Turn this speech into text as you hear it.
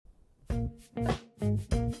The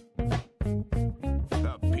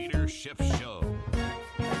Peter Schiff Show.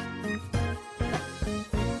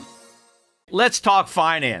 Let's talk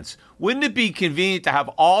finance. Wouldn't it be convenient to have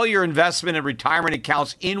all your investment and retirement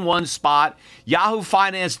accounts in one spot? Yahoo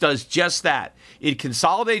Finance does just that. It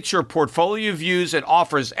consolidates your portfolio views and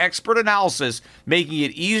offers expert analysis, making it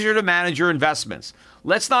easier to manage your investments.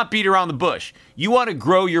 Let's not beat around the bush. You want to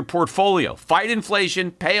grow your portfolio, fight inflation,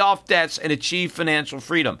 pay off debts, and achieve financial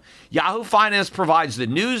freedom. Yahoo Finance provides the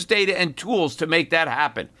news, data, and tools to make that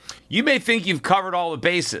happen. You may think you've covered all the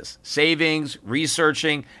bases: savings,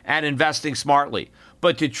 researching, and investing smartly.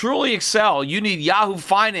 But to truly excel, you need Yahoo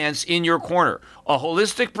Finance in your corner. A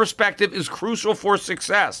holistic perspective is crucial for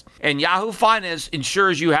success, and Yahoo Finance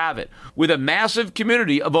ensures you have it. With a massive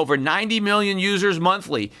community of over 90 million users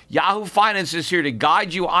monthly, Yahoo Finance is here to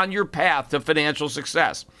guide you on your path to financial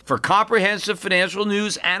success. For comprehensive financial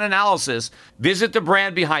news and analysis, visit the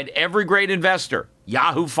brand behind every great investor,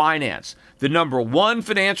 Yahoo Finance, the #1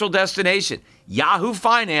 financial destination,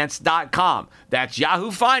 yahoofinance.com. That's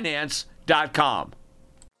yahoofinance.com.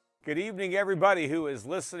 Good evening, everybody who is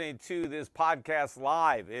listening to this podcast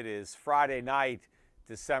live. It is Friday night,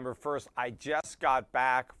 December 1st. I just got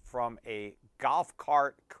back from a golf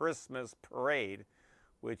cart Christmas parade,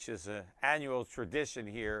 which is an annual tradition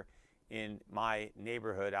here in my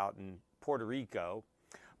neighborhood out in Puerto Rico.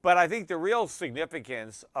 But I think the real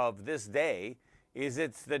significance of this day is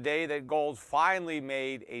it's the day that gold finally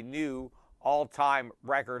made a new all-time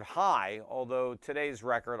record high, although today's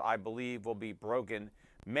record, I believe, will be broken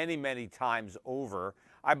many, many times over.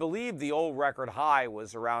 I believe the old record high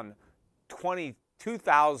was around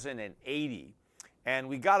 2,080, and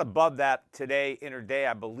we got above that today, interday.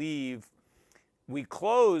 I believe we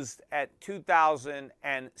closed at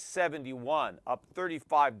 2,071, up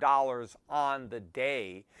 $35 on the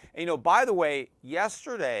day. And, by the way,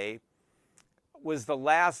 yesterday was the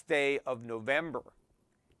last day of November,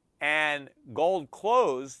 and gold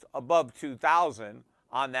closed above 2,000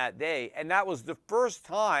 on that day. And that was the first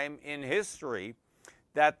time in history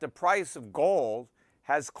that the price of gold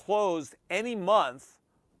has closed any month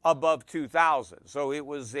above 2,000. So it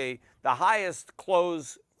was the highest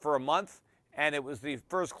close for a month, and it was the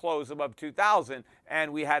first close above 2,000.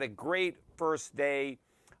 And we had a great first day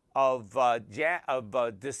of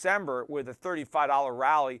December with a $35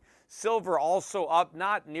 rally. Silver also up,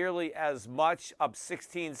 not nearly as much, up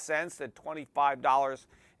 16 cents at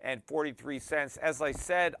 $25.43. As I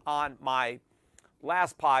said on my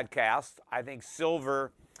last podcast, I think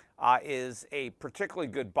silver is a particularly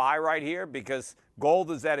good buy right here because gold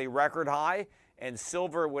is at a record high and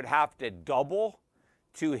silver would have to double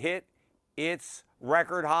to hit its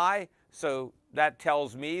record high. So that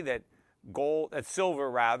tells me that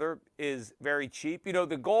silver is very cheap.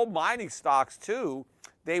 The gold mining stocks too,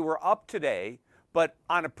 they were up today, but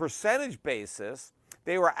on a percentage basis,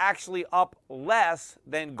 they were actually up less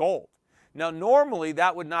than gold. Now, normally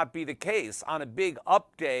that would not be the case. On a big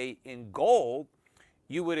up day in gold,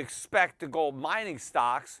 you would expect the gold mining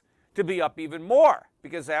stocks to be up even more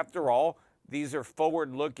because, after all, these are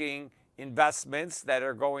forward-looking investments that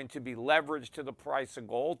are going to be leveraged to the price of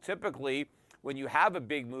gold. Typically, when you have a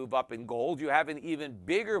big move up in gold, you have an even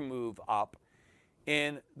bigger move up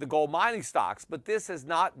in the gold mining stocks. But this has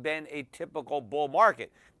not been a typical bull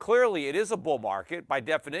market. Clearly, it is a bull market. By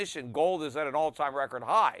definition, gold is at an all-time record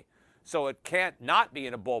high. So it can't not be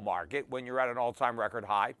in a bull market when you're at an all-time record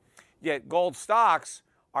high. Yet gold stocks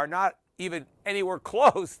are not even anywhere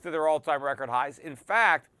close to their all-time record highs. In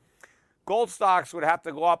fact, gold stocks would have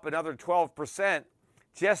to go up another 12%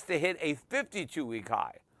 just to hit a 52-week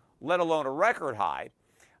high, let alone a record high.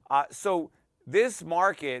 So this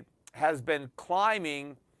market has been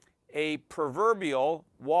climbing a proverbial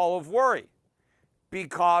wall of worry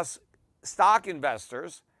because stock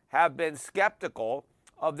investors have been skeptical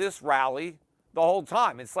of this rally the whole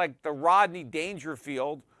time. It's like the Rodney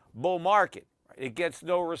Dangerfield bull market. It gets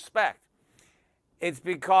no respect. It's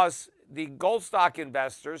because the gold stock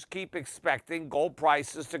investors keep expecting gold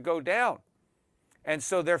prices to go down. And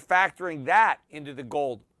so they're factoring that into the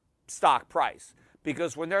gold stock price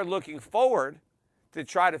because when they're looking forward to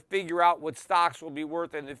try to figure out what stocks will be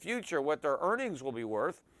worth in the future, what their earnings will be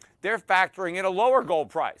worth, they're factoring in a lower gold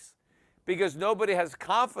price because nobody has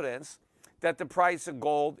confidence that the price of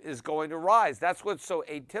gold is going to rise. That's what's so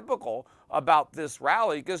atypical about this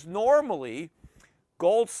rally because normally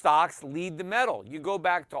gold stocks lead the metal. You go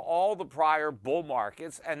back to all the prior bull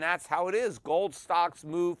markets and that's how it is. Gold stocks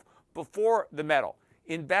move before the metal.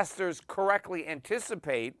 Investors correctly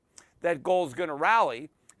anticipate that gold's going to rally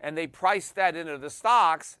and they price that into the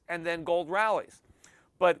stocks and then gold rallies.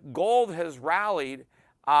 But gold has rallied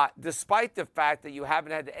despite the fact that you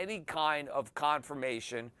haven't had any kind of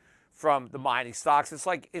confirmation from the mining stocks. It's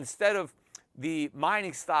like instead of the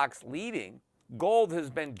mining stocks leading, gold has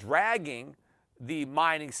been dragging the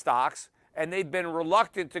mining stocks, and they've been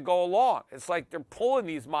reluctant to go along. It's like they're pulling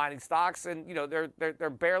these mining stocks, and they're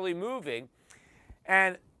barely moving.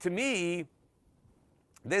 And to me,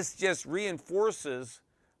 this just reinforces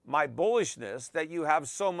my bullishness that you have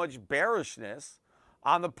so much bearishness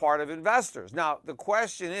on the part of investors. Now, the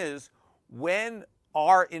question is, when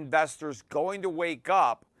are investors going to wake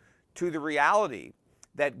up to the reality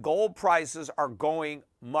that gold prices are going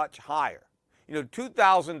much higher?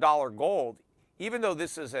 $2,000 gold, even though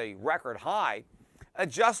this is a record high,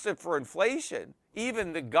 adjusted for inflation,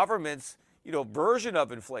 even the government's version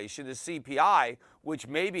of inflation, the CPI, which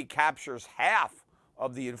maybe captures half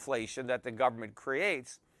of the inflation that the government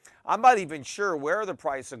creates, I'm not even sure where the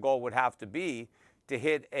price of gold would have to be to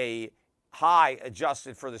hit a high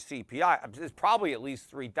adjusted for the CPI. It's probably at least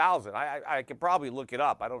 3,000. I could probably look it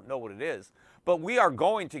up. I don't know what it is. But we are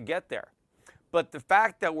going to get there. But the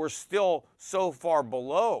fact that we're still so far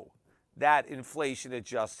below that inflation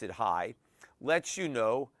adjusted high lets you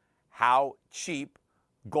know how cheap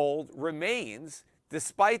gold remains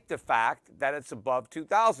despite the fact that it's above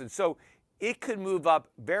 2,000. So it could move up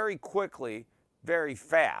very quickly, very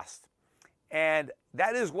fast. And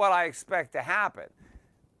that is what I expect to happen.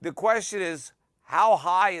 The question is, how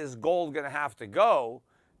high is gold going to have to go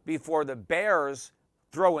before the bears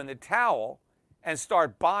throw in the towel and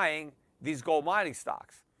start buying these gold mining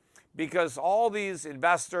stocks? Because all these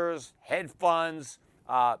investors, hedge funds,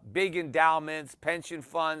 big endowments, pension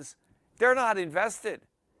funds, they're not invested.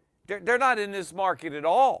 They're not in this market at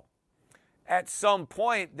all. At some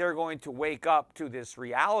point, they're going to wake up to this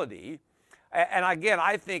reality. And again,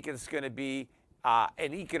 I think it's going to be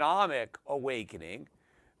an economic awakening,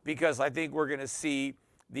 because I think we're going to see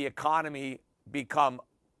the economy become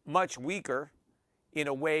much weaker in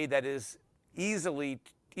a way that is easy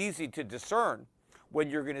to discern when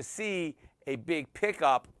you're going to see a big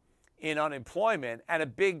pickup in unemployment and a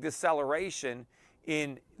big deceleration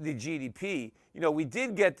in the GDP. We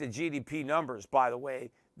did get the GDP numbers, by the way.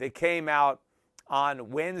 They came out on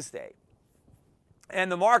Wednesday.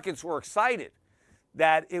 And the markets were excited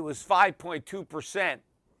that it was 5.2%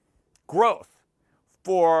 growth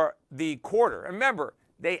for the quarter. Remember,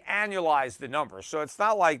 they annualized the numbers. So it's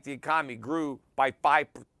not like the economy grew by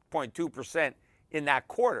 5.2% in that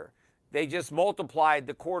quarter. They just multiplied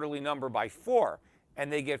the quarterly number by 4,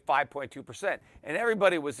 and they get 5.2%. And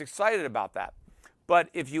everybody was excited about that. But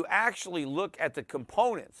if you actually look at the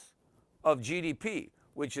components of GDP,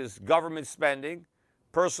 which is government spending,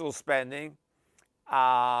 personal spending,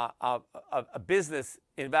 a business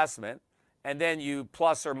investment, and then you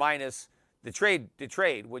plus or minus the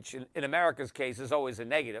trade, which in America's case is always a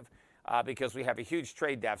negative because we have a huge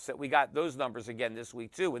trade deficit. We got those numbers again this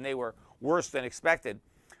week too, and they were worse than expected.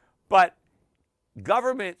 But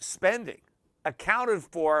government spending accounted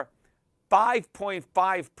for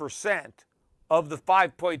 5.5% of the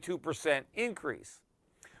 5.2% increase.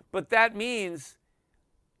 But that means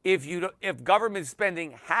if government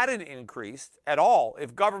spending hadn't increased at all,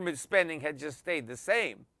 if government spending had just stayed the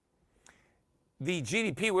same, the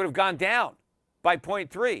GDP would have gone down by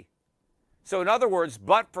 0.3. So in other words,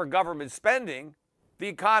 but for government spending, the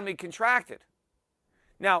economy contracted.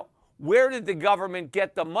 Now, where did the government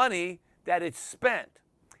get the money that it spent?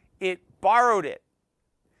 It borrowed it.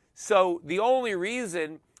 So the only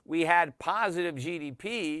reason we had positive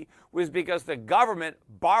GDP was because the government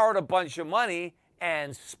borrowed a bunch of money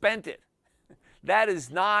and spent it. That is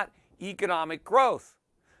not economic growth.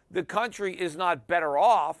 The country is not better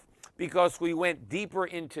off because we went deeper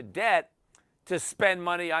into debt to spend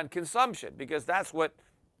money on consumption, because that's what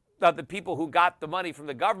the people who got the money from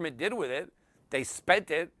the government did with it. They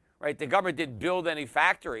spent it, right? The government didn't build any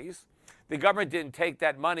factories. The government didn't take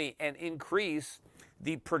that money and increase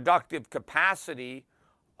the productive capacity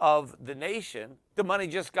of the nation. The money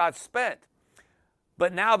just got spent.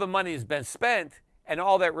 But now the money has been spent, and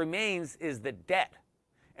all that remains is the debt.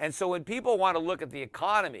 And so when people want to look at the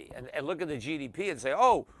economy and look at the GDP and say,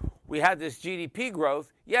 oh, we had this GDP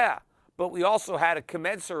growth, yeah, but we also had a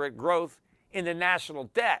commensurate growth in the national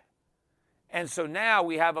debt. And so now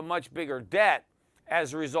we have a much bigger debt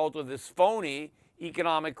as a result of this phony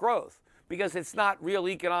economic growth, because it's not real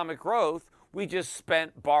economic growth. We just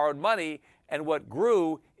spent borrowed money, and what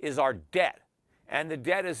grew is our debt. And the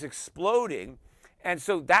debt is exploding. And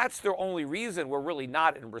so that's the only reason we're really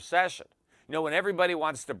not in recession. When everybody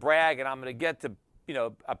wants to brag, and I'm going to get to,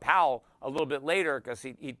 Powell a little bit later because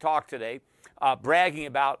he talked today, bragging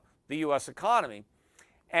about the U.S. economy.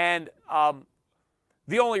 And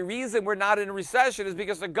The only reason we're not in a recession is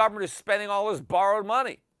because the government is spending all this borrowed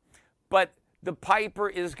money. But the piper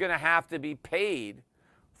is going to have to be paid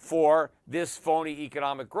for this phony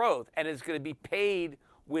economic growth, and it's going to be paid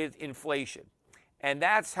with inflation. And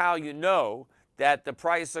that's how you know that the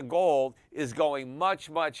price of gold is going much,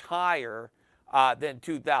 much higher than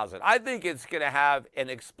 2000. I think it's going to have an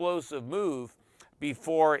explosive move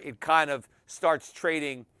before it kind of starts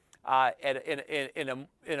trading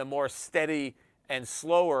in a more steady and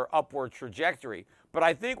slower upward trajectory. But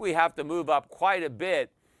I think we have to move up quite a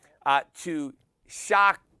bit to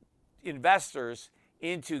shock investors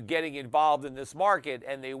into getting involved in this market,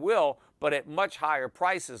 and they will, but at much higher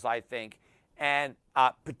prices, I think, and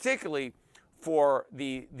particularly for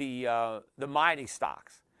the mining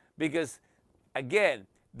stocks, because again,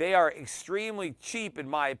 they are extremely cheap, in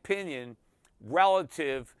my opinion,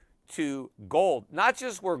 relative to gold. Not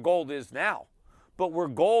just where gold is now, but where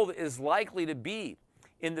gold is likely to be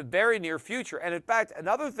in the very near future. And in fact,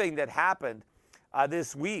 another thing that happened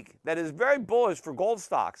this week that is very bullish for gold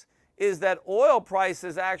stocks is that oil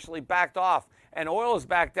prices actually backed off, and oil is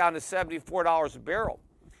back down to $74 a barrel.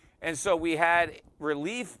 And so we had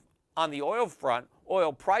relief on the oil front.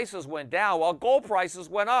 Oil prices went down while gold prices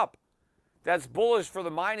went up. That's bullish for the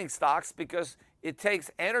mining stocks because it takes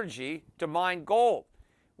energy to mine gold.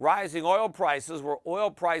 Rising oil prices, where oil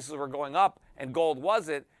prices were going up and gold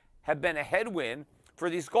wasn't, have been a headwind for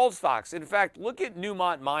these gold stocks. In fact, look at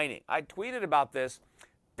Newmont Mining. I tweeted about this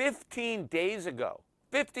 15 days ago.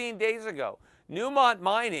 15 days ago, Newmont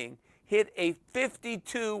Mining hit a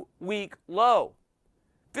 52-week low.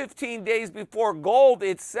 15 days before gold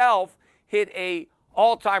itself hit a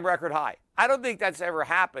all-time record high. I don't think that's ever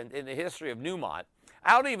happened in the history of Newmont.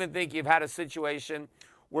 I don't even think you've had a situation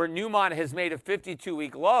where Newmont has made a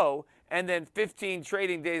 52-week low and then 15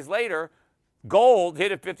 trading days later, gold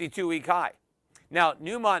hit a 52-week high. Now,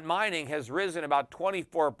 Newmont Mining has risen about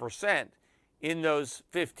 24% in those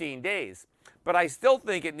 15 days, but I still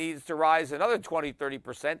think it needs to rise another 20,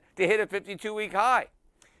 30% to hit a 52-week high.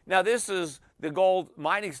 Now, this is the gold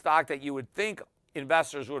mining stock that you would think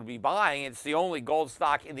investors would be buying. It's the only gold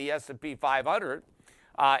stock in the S&P 500.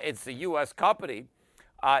 It's the U.S. company.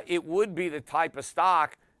 It would be the type of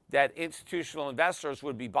stock that institutional investors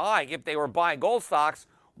would be buying if they were buying gold stocks,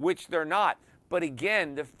 which they're not. But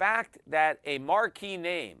again, the fact that a marquee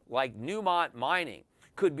name like Newmont Mining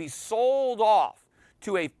could be sold off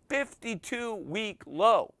to a 52-week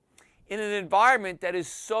low in an environment that is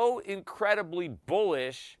so incredibly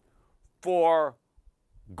bullish for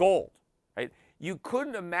gold, right? You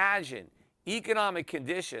couldn't imagine economic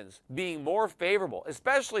conditions being more favorable,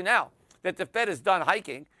 especially now that the Fed is done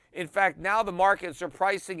hiking. In fact, now the markets are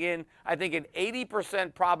pricing in, I think, an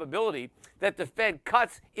 80% probability that the Fed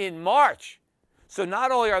cuts in March. So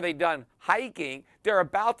not only are they done hiking, they're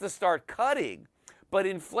about to start cutting, but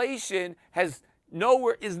inflation is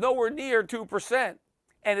nowhere near 2%,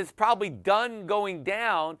 and it's probably done going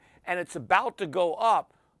down, and it's about to go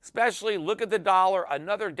up. Especially look at the dollar,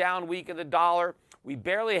 another down week in the dollar. We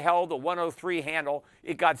barely held the 103 handle.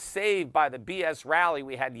 It got saved by the BS rally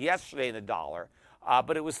we had yesterday in the dollar,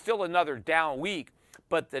 but it was still another down week.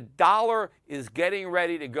 But the dollar is getting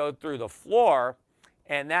ready to go through the floor,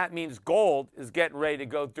 and that means gold is getting ready to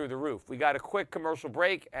go through the roof. We got a quick commercial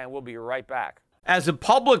break, and we'll be right back. As a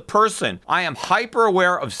public person, I am hyper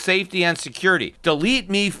aware of safety and security. Delete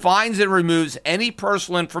Me finds and removes any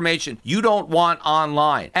personal information you don't want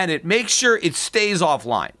online, and it makes sure it stays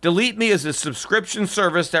offline. Delete Me is a subscription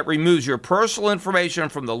service that removes your personal information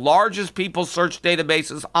from the largest people search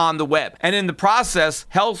databases on the web, and in the process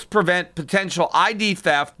helps prevent potential ID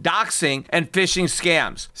theft, doxing, and phishing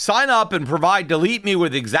scams. Sign up and provide Delete Me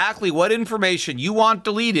with exactly what information you want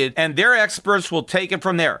deleted, and their experts will take it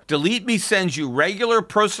from there. Delete Me sends you regular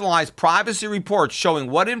personalized privacy reports showing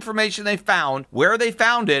what information they found, where they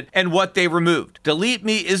found it, and what they removed. Delete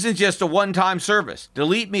Me isn't just a one-time service.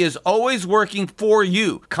 Delete Me is always working for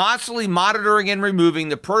you, constantly monitoring and removing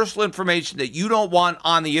the personal information that you don't want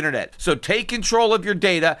on the internet. So take control of your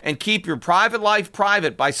data and keep your private life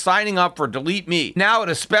private by signing up for Delete Me. Now at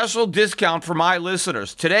a special discount for my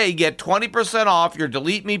listeners. Today, get 20% off your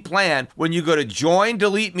Delete Me plan when you go to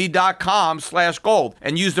joindeleteme.com/gold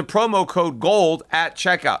and use the promo code GOLD at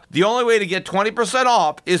checkout. The only way to get 20%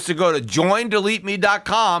 off is to go to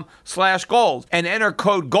joindeleteme.com/gold and enter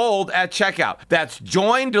code GOLD at checkout. That's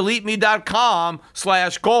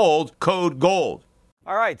joindeleteme.com/gold, code GOLD.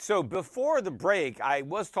 All right, so before the break, I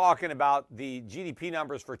was talking about the GDP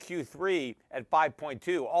numbers for Q3 at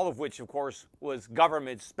 5.2, all of which, of course, was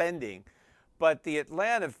government spending. but the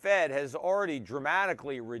Atlanta Fed has already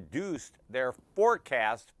dramatically reduced their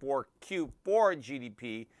forecast for Q4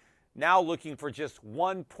 GDP, now looking for just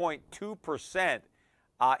 1.2%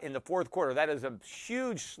 in the fourth quarter. That is a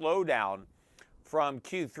huge slowdown from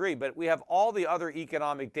Q3, but we have all the other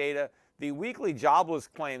economic data. The weekly jobless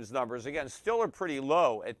claims numbers, again, still are pretty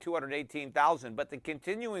low at 218,000, but the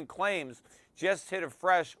continuing claims just hit a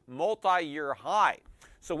fresh multi-year high.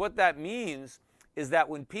 So what that means is that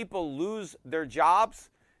when people lose their jobs,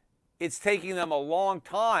 it's taking them a long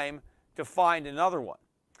time to find another one.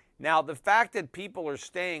 Now, the fact that people are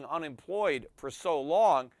staying unemployed for so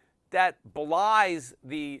long, that belies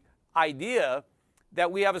the idea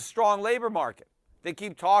that we have a strong labor market. They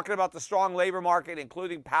keep talking about the strong labor market,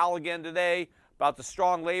 including Powell again today, about the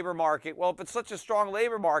strong labor market. Well, if it's such a strong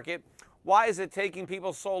labor market, why is it taking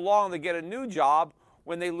people so long to get a new job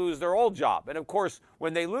when they lose their old job? And of course,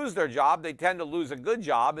 when they lose their job, they tend to lose a good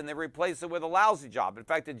job and they replace it with a lousy job. In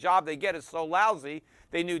fact, the job they get is so lousy,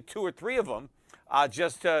 they need 2 or 3 of them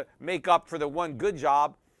just to make up for the one good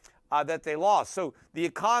job that they lost. So the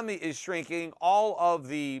economy is shrinking. All of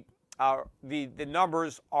the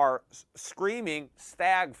numbers are screaming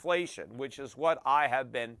stagflation, which is what I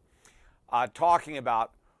have been talking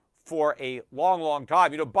about for a long, long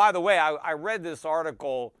time. You know, by the way, I read this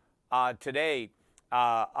article today.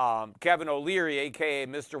 Kevin O'Leary, a.k.a.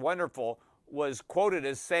 Mr. Wonderful, was quoted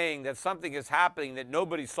as saying that something is happening that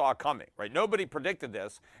nobody saw coming, right? Nobody predicted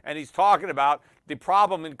this. And he's talking about the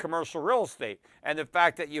problem in commercial real estate and the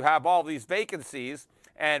fact that you have all these vacancies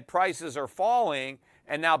and prices are falling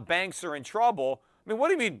and now banks are in trouble. I mean, what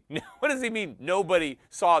do you mean? What does he mean nobody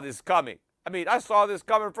saw this coming? I mean, I saw this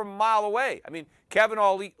coming from a mile away. I mean, Kevin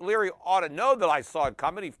O'Leary ought to know that I saw it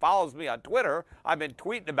coming. He follows me on Twitter. I've been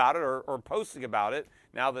tweeting about it or posting about it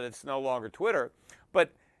now that it's no longer Twitter.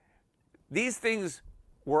 But these things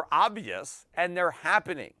were obvious and they're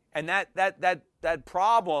happening. And that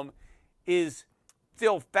problem is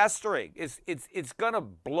still festering. It's going to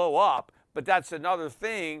blow up, but that's another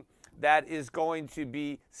thing that is going to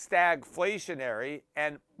be stagflationary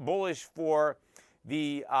and bullish for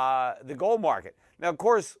the gold market. Now, of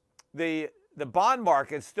course, the bond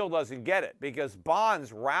market still doesn't get it because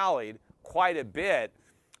bonds rallied quite a bit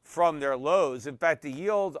from their lows. In fact, the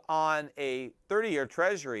yield on a 30-year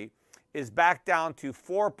Treasury is back down to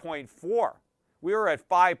 4.4. We were at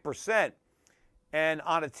 5%, and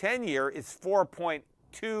on a 10-year, it's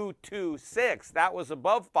 4.226. That was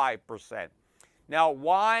above 5%. Now,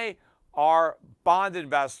 why are bond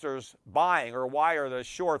investors buying, or why are the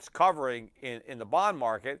shorts covering in the bond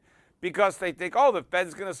market? Because they think, oh, the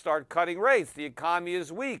Fed's going to start cutting rates. The economy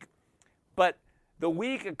is weak. But the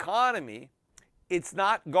weak economy, it's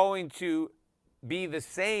not going to be the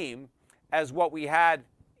same as what we had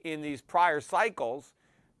in these prior cycles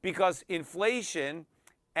because inflation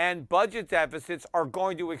and budget deficits are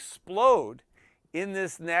going to explode in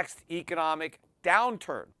this next economic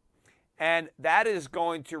downturn. And that is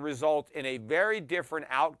going to result in a very different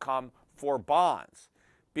outcome for bonds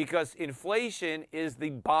because inflation is the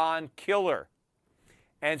bond killer.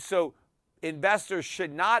 And so investors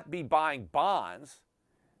should not be buying bonds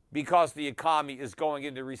because the economy is going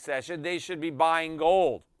into recession. They should be buying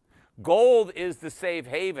gold. Gold is the safe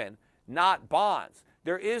haven, not bonds.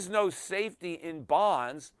 There is no safety in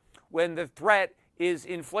bonds when the threat is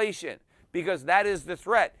inflation because that is the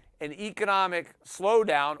threat. An economic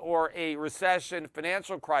slowdown or a recession,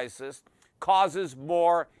 financial crisis causes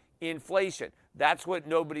more inflation. That's what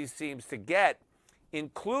nobody seems to get,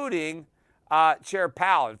 including Chair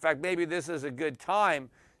Powell. In fact, maybe this is a good time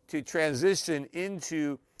to transition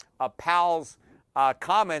into Powell's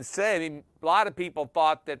comments today. I mean, a lot of people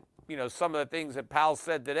thought that, you know, some of the things that Powell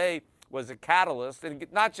said today was a catalyst, and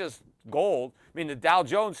not just gold. I mean, the Dow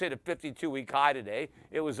Jones hit a 52-week high today.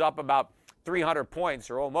 It was up about 300 points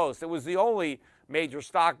or almost. It was the only major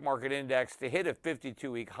stock market index to hit a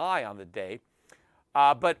 52-week high on the day.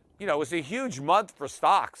 But, you know, it was a huge month for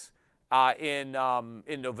stocks in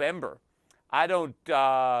November. I don't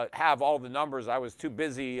have all the numbers. I was too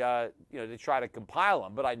busy, to try to compile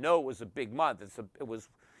them. But I know it was a big month. It was,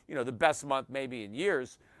 the best month maybe in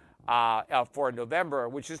years for November,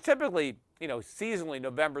 which is typically, seasonally,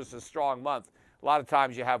 November's a strong month. A lot of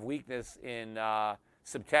times you have weakness in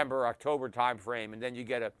September, October timeframe, and then you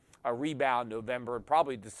get a rebound November and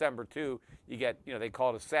probably December too. You get, they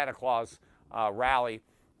call it a Santa Claus rally.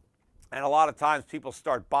 And a lot of times people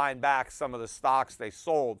start buying back some of the stocks they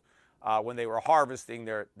sold when they were harvesting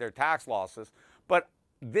their tax losses. But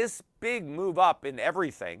this big move up in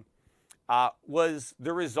everything was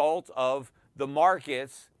the result of the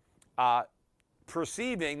markets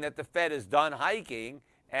perceiving that the Fed is done hiking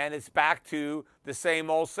and it's back to the same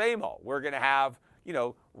old, same old. We're going to have,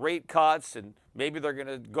 rate cuts, and maybe they're going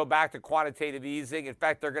to go back to quantitative easing. In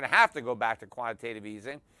fact, they're going to have to go back to quantitative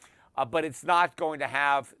easing, but it's not going to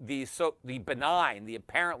have the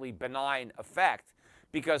apparently benign effect,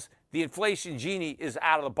 because the inflation genie is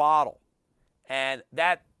out of the bottle, and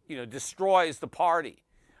that destroys the party.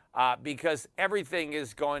 Because everything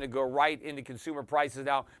is going to go right into consumer prices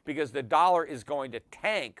now, because the dollar is going to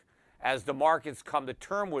tank as the markets come to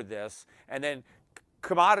term with this, and then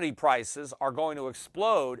commodity prices are going to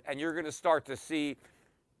explode, and you're going to start to see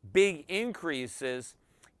big increases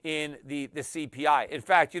in the CPI. In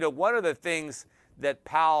fact, one of the things that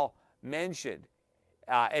Powell mentioned,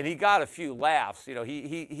 and he got a few laughs,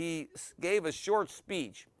 he gave a short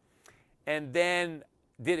speech and then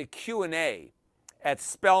did a Q&A at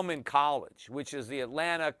Spelman College, which is the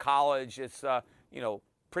Atlanta college. It's,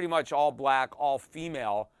 pretty much all black, all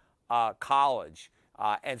female college.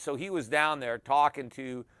 And so he was down there talking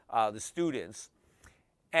to the students.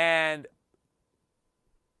 And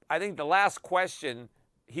I think the last question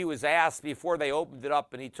he was asked before they opened it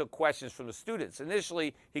up and he took questions from the students.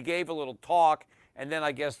 Initially, he gave a little talk, and then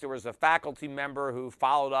I guess there was a faculty member who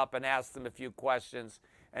followed up and asked him a few questions.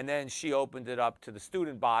 And then she opened it up to the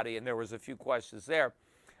student body, and there was a few questions there.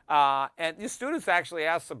 And the students actually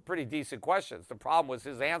asked some pretty decent questions. The problem was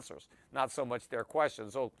his answers, not so much their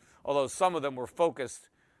questions, although some of them were focused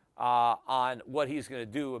on what he's going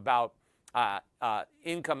to do about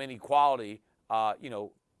income inequality,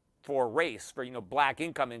 for race, for black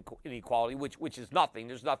income inequality, which is nothing.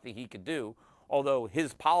 There's nothing he could do, although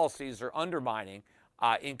his policies are undermining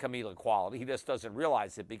income inequality. He just doesn't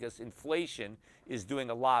realize it, because inflation is doing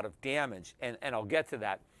a lot of damage, and I'll get to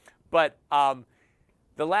that. But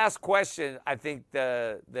the last question, I think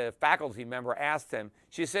the faculty member asked him,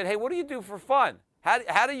 she said, "Hey, what do you do for fun?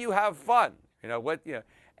 How do you have fun?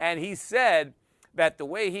 And he said that the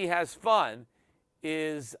way he has fun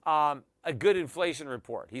is a good inflation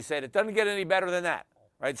report. He said it doesn't get any better than that,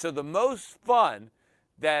 right? So the most fun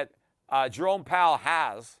that Jerome Powell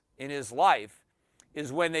has in his life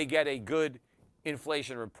is when they get a good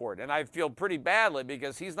inflation report. And I feel pretty badly,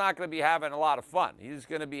 because he's not going to be having a lot of fun. He's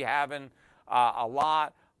going to be having a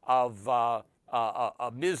lot of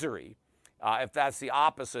misery, if that's the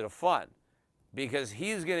opposite of fun, because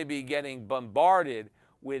he's going to be getting bombarded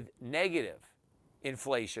with negative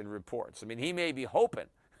inflation reports. I mean, he may be hoping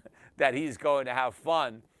that he's going to have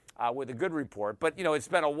fun with a good report. But, it's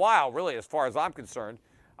been a while, really, as far as I'm concerned,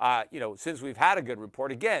 since we've had a good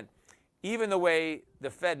report. Again, even the way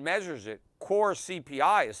the Fed measures it, core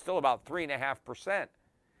CPI is still about 3.5%.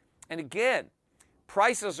 And again,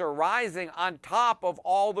 prices are rising on top of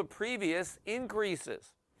all the previous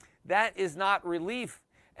increases. That is not relief.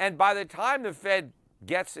 And by the time the Fed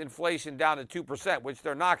gets inflation down to 2%, which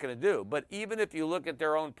they're not going to do, but even if you look at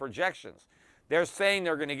their own projections, they're saying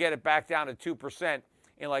they're going to get it back down to 2%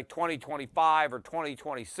 in like 2025 or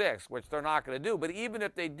 2026, which they're not going to do. But even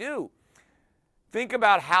if they do, think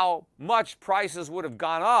about how much prices would have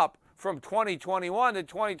gone up from 2021 to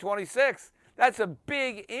 2026. That's a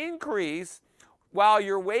big increase while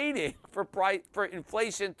you're waiting for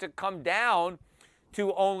inflation to come down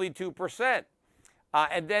to only 2%.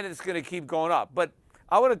 And then it's going to keep going up. But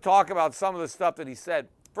I want to talk about some of the stuff that he said.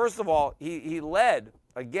 First of all, he led,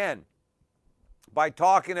 again, by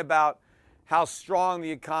talking about how strong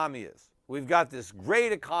the economy is. We've got this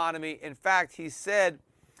great economy. In fact, he said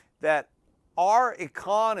that our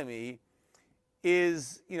economy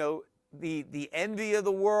is, the envy of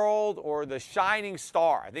the world, or the shining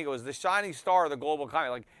star. I think it was the shining star of the global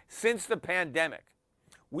economy. Like, since the pandemic,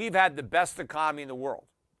 we've had the best economy in the world,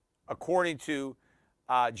 according to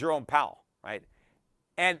Jerome Powell, right?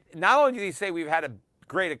 And not only did he say we've had a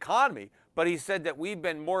great economy, but he said that we've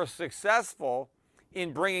been more successful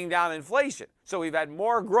in bringing down inflation. So we've had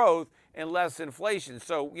more growth and less inflation.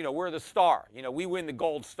 So, we're the star. We win the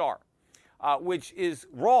gold star, which is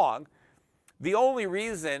wrong. The only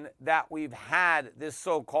reason that we've had this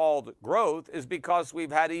so-called growth is because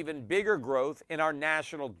we've had even bigger growth in our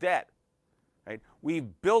national debt, right? We've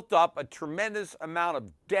built up a tremendous amount of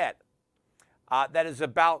debt that is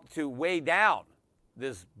about to weigh down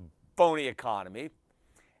this phony economy.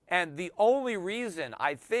 And the only reason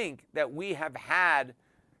I think that we have had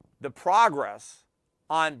the progress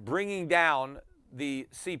on bringing down the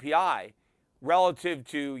CPI relative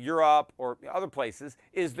to Europe or other places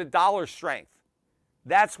is the dollar strength.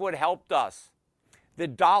 That's what helped us. The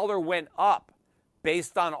dollar went up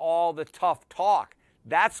based on all the tough talk.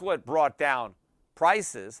 That's what brought down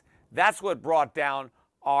prices. That's what brought down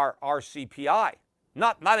our CPI.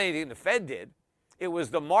 Not anything the Fed did. It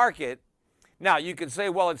was the market Now, you can say,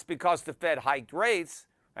 well, it's because the Fed hiked rates,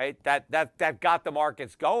 right? That got the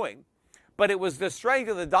markets going. But it was the strength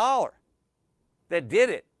of the dollar that did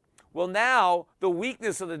it. Well, now the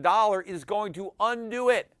weakness of the dollar is going to undo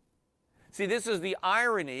it. See, this is the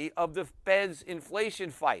irony of the Fed's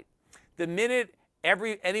inflation fight. The minute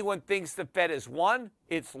anyone thinks the Fed has won,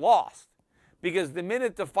 it's lost. Because the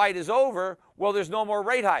minute the fight is over, well, there's no more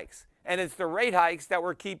rate hikes. And it's the rate hikes that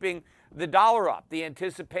were keeping the dollar up, the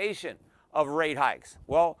anticipation of rate hikes.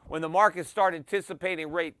 Well, when the markets start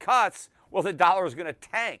anticipating rate cuts, well, the dollar is going to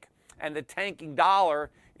tank. And the tanking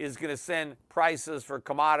dollar is going to send prices for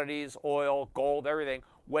commodities, oil, gold, everything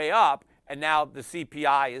way up. And now the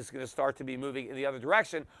CPI is going to start to be moving in the other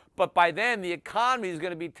direction. But by then, the economy is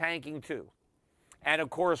going to be tanking too. And of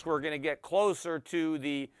course, we're going to get closer to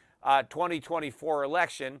the 2024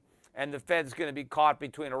 election, and the Fed's going to be caught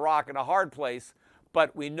between a rock and a hard place.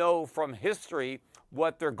 But we know from history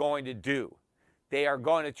what they're going to do. They are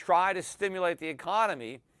going to try to stimulate the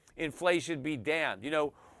economy. Inflation be damned. You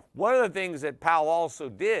know, one of the things that Powell also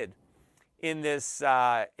did in this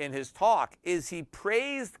in his talk is he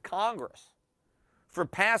praised Congress for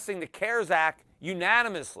passing the CARES Act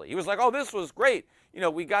unanimously. He was like, "Oh, this was great. You know,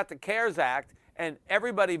 we got the CARES Act, and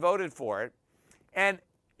everybody voted for it." And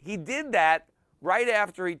he did that right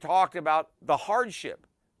after he talked about the hardship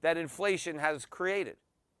that inflation has created.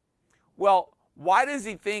 Well, why does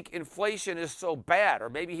he think inflation is so bad? Or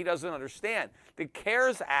maybe he doesn't understand. The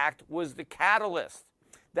CARES Act was the catalyst.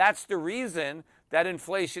 That's the reason that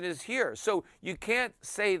inflation is here. So you can't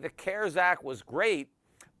say the CARES Act was great,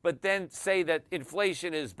 but then say that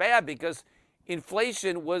inflation is bad, because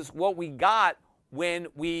inflation was what we got when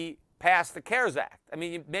we passed the CARES Act. I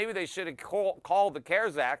mean, maybe they should have called the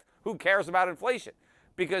CARES Act "Who Cares About Inflation?"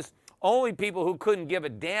 Because only people who couldn't give a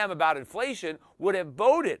damn about inflation would have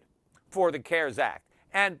voted for the CARES Act.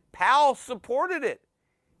 And Powell supported it.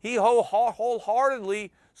 He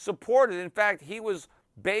wholeheartedly supported it. In fact, he was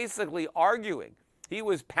basically arguing, he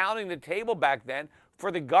was pounding the table back then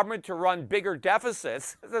for the government to run bigger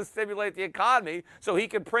deficits to stimulate the economy so he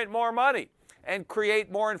could print more money and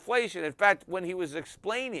create more inflation. In fact, when he was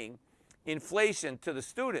explaining inflation to the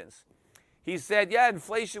students, he said, yeah,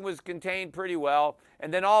 inflation was contained pretty well,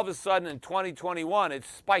 and then all of a sudden in 2021, it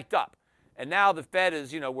spiked up. And now the Fed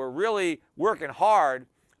is, we're really working hard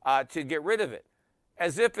to get rid of it.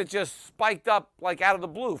 As if it just spiked up like out of the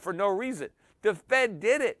blue for no reason. The Fed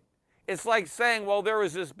did it. It's like saying, well, there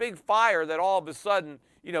was this big fire that all of a sudden,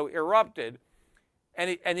 erupted.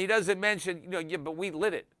 And he doesn't mention, yeah, but we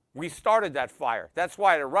lit it. We started that fire. That's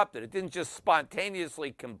why it erupted. It didn't just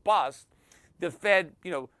spontaneously combust. The Fed,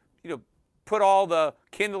 put all the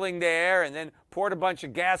kindling there and then poured a bunch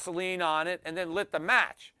of gasoline on it and then lit the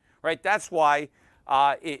match, right? That's why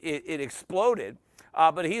it exploded.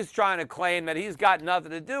 But he's trying to claim that he's got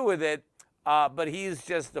nothing to do with it, but he's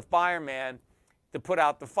just the fireman to put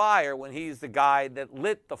out the fire when he's the guy that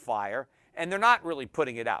lit the fire. And they're not really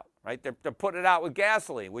putting it out, right? They're putting it out with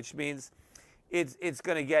gasoline, which means it's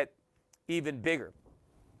going to get even bigger.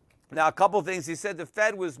 Now, a couple of things. He said the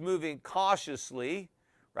Fed was moving cautiously,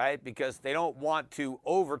 right, because they don't want to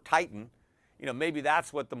over-tighten. Maybe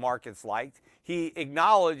that's what the markets liked. He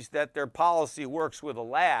acknowledged that their policy works with a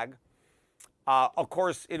lag. Of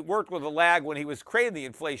course, it worked with a lag when he was creating the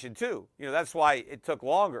inflation, too. That's why it took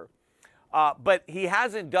longer. But he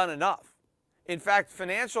hasn't done enough. In fact,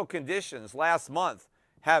 financial conditions last month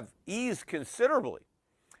have eased considerably.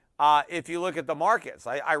 If you look at the markets,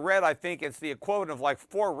 I read, I think it's the equivalent of like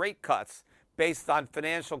 4 rate cuts based on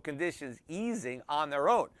financial conditions easing on their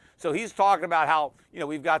own. So he's talking about how,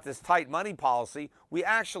 we've got this tight money policy. We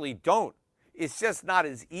actually don't. It's just not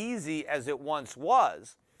as easy as it once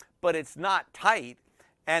was, but it's not tight,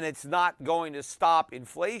 and it's not going to stop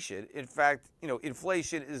inflation. In fact,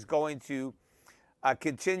 inflation is going to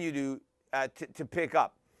continue to pick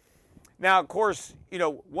up. Now, of course,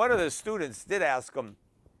 one of the students did ask him,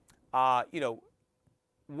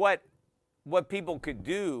 what people could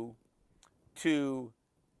do to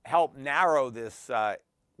help narrow this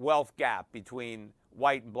wealth gap between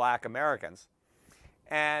white and black Americans.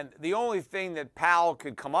 And the only thing that Powell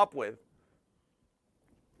could come up with,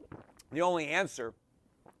 the only answer,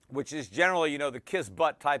 which is generally, the kiss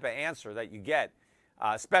butt type of answer that you get,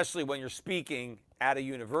 especially when you're speaking at a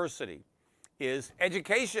university, is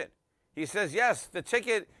education. He says, yes, the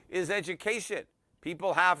ticket is education.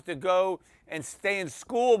 People have to go and stay in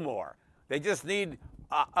school more. They just need,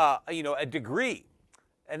 a degree,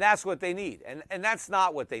 and that's what they need. And that's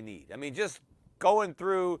not what they need. I mean, just going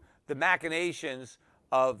through the machinations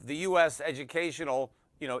of the U.S. educational,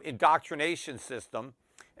 indoctrination system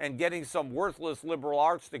and getting some worthless liberal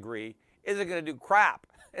arts degree isn't going to do crap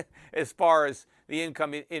as far as the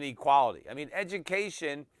income inequality. I mean,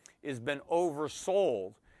 education has been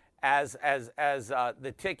oversold as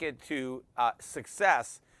the ticket to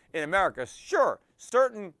success in America. Sure,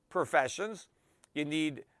 certain professions you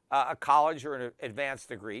need a college or an advanced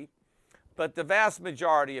degree, but the vast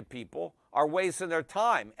majority of people are wasting their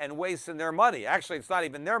time and wasting their money. Actually, it's not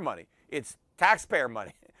even their money; it's taxpayer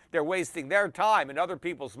money. They're wasting their time and other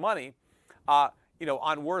people's money,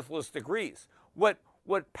 on worthless degrees.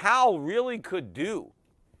 What Powell really could do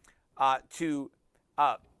to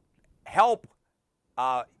help,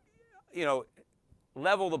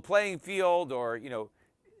 level the playing field, or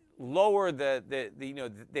lower the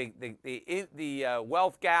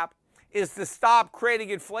wealth gap, is to stop creating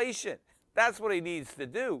inflation. That's what he needs to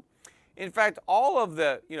do. In fact, all of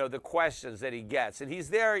the the questions that he gets, and he's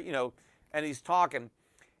there, and he's talking,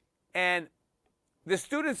 and the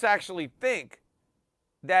students actually think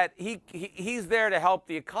that he's there to help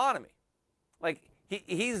the economy, like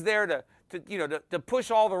he's there to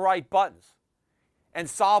push all the right buttons and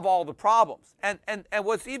solve all the problems. And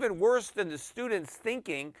what's even worse than the students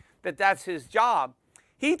thinking that that's his job,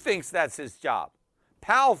 he thinks that's his job.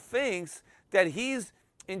 Powell thinks that he's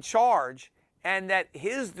in charge and that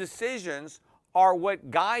his decisions are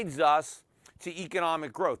what guides us to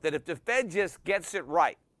economic growth. That if the Fed just gets it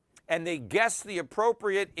right and they guess the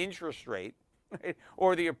appropriate interest rate, right,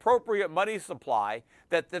 or the appropriate money supply,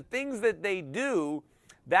 that the things that they do,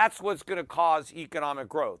 that's what's going to cause economic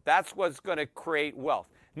growth. That's what's going to create wealth.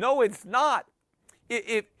 No, it's not.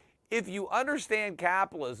 If you understand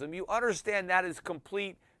capitalism, you understand that is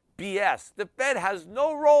complete BS. The Fed has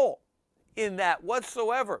no role in that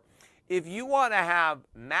whatsoever. If you want to have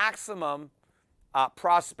maximum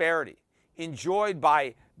prosperity enjoyed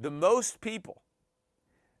by the most people,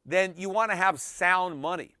 then you want to have sound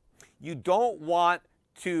money. You don't want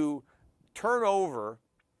to turn over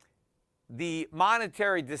the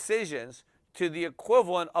monetary decisions to the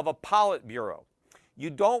equivalent of a Politburo. You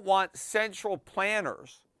don't want central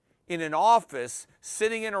planners in an office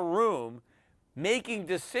sitting in a room making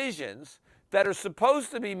decisions that are supposed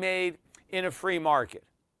to be made in a free market.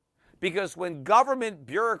 Because when government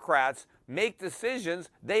bureaucrats make decisions,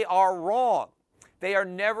 they are wrong. They are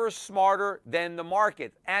never smarter than the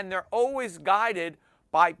market, and they're always guided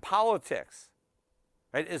by politics.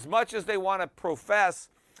 Right? As much as they want to profess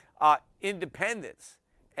independence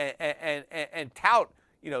and tout,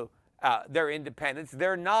 their independence,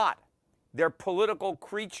 they're not. They're political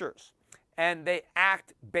creatures, and they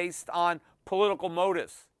act based on political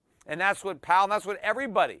motives. And that's what Powell, and that's what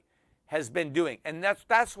everybody has been doing. And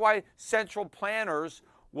that's why central planners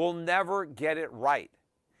will never get it right.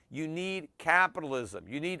 You need capitalism.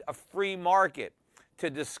 You need a free market to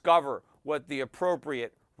discover what the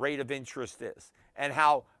appropriate rate of interest is and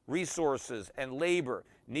how resources and labor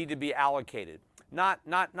need to be allocated. Not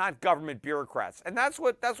government bureaucrats. And that's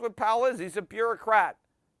what Powell is. He's a bureaucrat,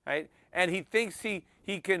 right? And he thinks he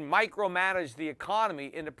can micromanage the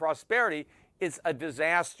economy into prosperity. It's a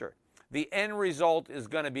disaster. The end result is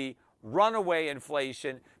going to be runaway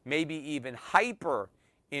inflation, maybe even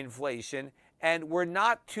hyperinflation, and we're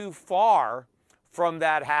not too far from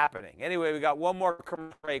that happening. Anyway, we got one more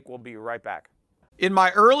commercial break. We'll be right back. In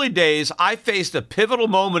my early days, I faced a pivotal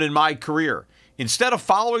moment in my career. Instead of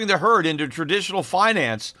following the herd into traditional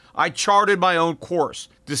finance, I charted my own course.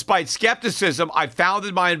 Despite skepticism, I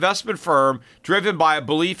founded my investment firm driven by a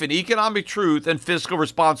belief in economic truth and fiscal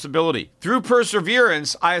responsibility. Through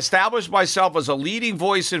perseverance, I established myself as a leading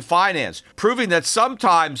voice in finance, proving that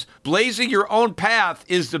sometimes blazing your own path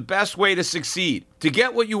is the best way to succeed. To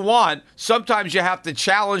get what you want, sometimes you have to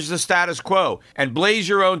challenge the status quo and blaze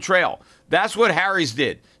your own trail. That's what Harry's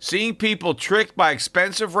did. Seeing people tricked by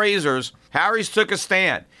expensive razors, Harry's took a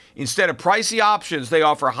stand. Instead of pricey options, they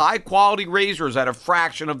offer high-quality razors at a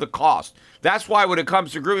fraction of the cost. That's why when it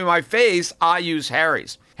comes to grooming my face, I use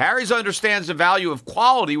Harry's. Harry's understands the value of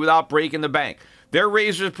quality without breaking the bank. Their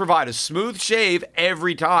razors provide a smooth shave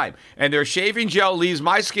every time, and their shaving gel leaves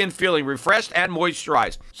my skin feeling refreshed and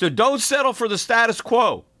moisturized. So don't settle for the status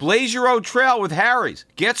quo. Blaze your own trail with Harry's.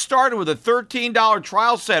 Get started with a $13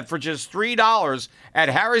 trial set for just $3 at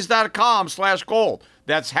harrys.com/gold.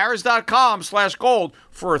 That's harrys.com/gold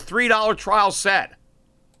for a $3 trial set.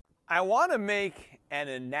 I want to make an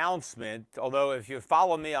announcement, although if you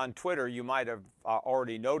follow me on Twitter, you might have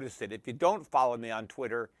already noticed it. If you don't follow me on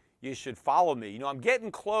Twitter, you should follow me. I'm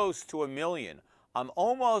getting close to 1 million. I'm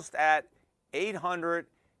almost at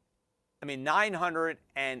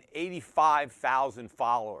 985,000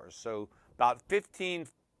 followers. So about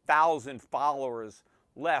 15,000 followers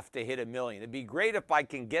left to hit 1 million. It'd be great if I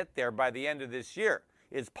can get there by the end of this year.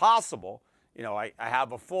 it's possible. I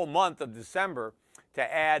have a full month of December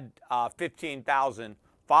to add 15,000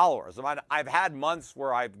 followers. I've had months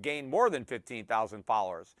where I've gained more than 15,000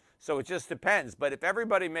 followers. So it just depends. But if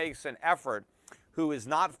everybody makes an effort who is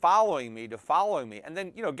not following me to follow me, and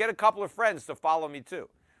then get a couple of friends to follow me too,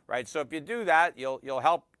 right? So if you do that, you'll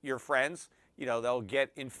help your friends. They'll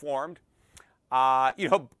get informed. By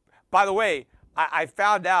the way, I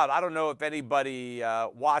found out. I don't know if anybody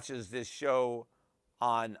watches this show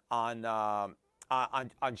on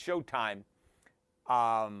Showtime.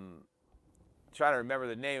 Trying to remember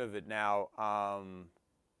the name of it now.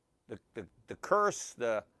 The curse.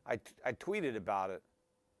 I tweeted about it.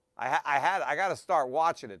 I got to start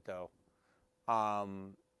watching it though.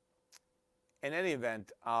 In any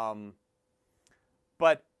event,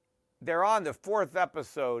 but they're on the 4th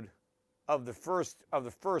episode of the first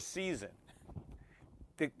season.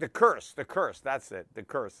 The curse. That's it. The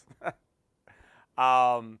curse.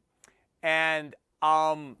 The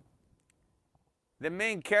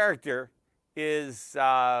main character is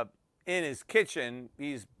in his kitchen.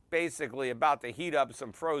 He's basically about to heat up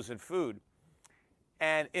some frozen food.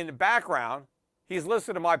 And in the background, he's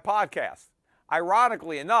listening to my podcast.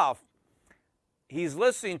 Ironically enough, he's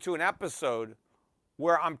listening to an episode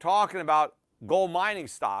where I'm talking about gold mining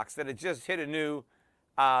stocks that had just hit a new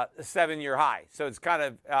 7-year high. So it's kind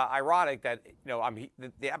of ironic that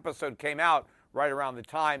the episode came out right around the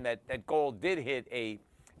time that gold did hit a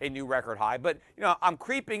new record high. But I'm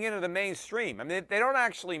creeping into the mainstream. I mean, they don't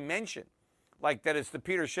actually mention like that it's the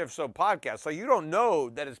Peter Schiff Show podcast. So you don't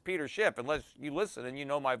know that it's Peter Schiff unless you listen and you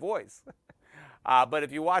know my voice. But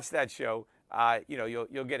if you watch that show,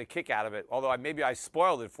 you'll get a kick out of it. Although maybe I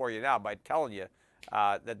spoiled it for you now by telling you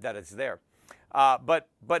that it's there. But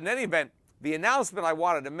in any event, the announcement I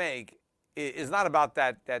wanted to make is not about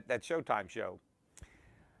that Showtime show.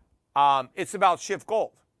 It's about Schiff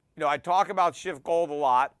Gold. I talk about Schiff Gold a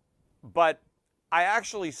lot, but I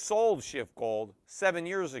actually sold Schiff Gold 7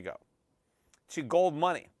 years ago to Gold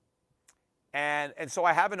Money. And so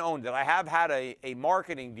I haven't owned it. I have had a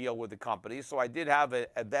marketing deal with the company, so I did have a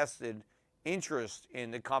vested interest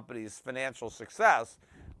in the company's financial success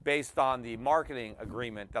based on the marketing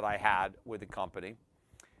agreement that I had with the company.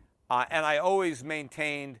 And I always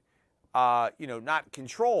maintained, not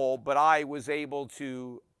control, but I was able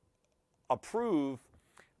to approve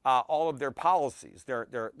all of their policies,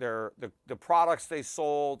 the products they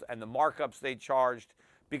sold and the markups they charged,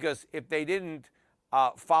 because if they didn't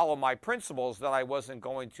follow my principles, then I wasn't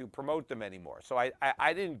going to promote them anymore. So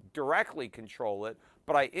I didn't directly control it,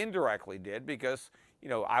 but I indirectly did because,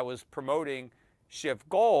 I was promoting Schiff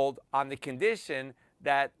Gold on the condition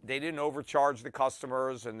that they didn't overcharge the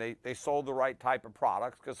customers and they sold the right type of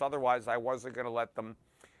products, because otherwise I wasn't going to let them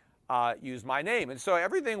use my name. And so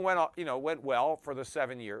everything went well for the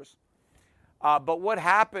 7 years. But what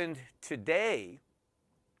happened today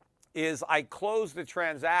is I closed the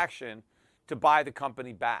transaction to buy the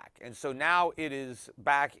company back. And so now it is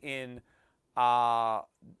back in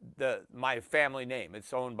my family name.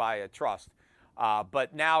 It's owned by a trust.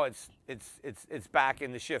 But now it's back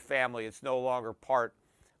in the Schiff family. It's no longer part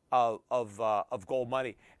of Gold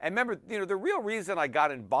Money. And remember, the real reason I got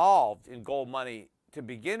involved in Gold Money to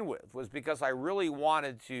begin with was because I really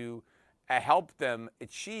wanted to help them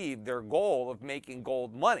achieve their goal of making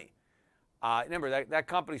gold money. Remember, that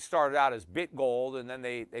company started out as BitGold, and then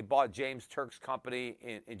they bought James Turk's company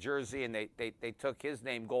in Jersey, and they took his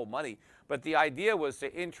name, Gold Money. But the idea was to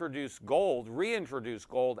reintroduce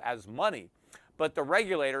gold as money. But the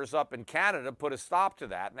regulators up in Canada put a stop to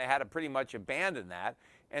that, and they had to pretty much abandon that.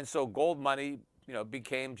 And so Gold Money,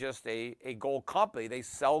 became just a gold company. They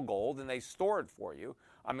sell gold and they store it for you.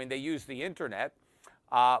 I mean, they use the internet,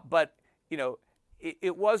 but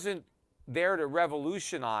it wasn't there to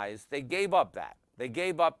revolutionize. They gave up that. They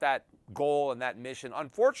gave up that goal and that mission,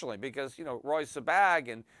 unfortunately, because Roy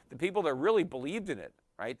Sabag and the people that really believed in it,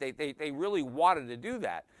 right? They really wanted to do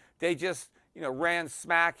that. They just ran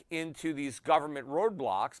smack into these government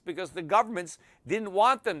roadblocks because the governments didn't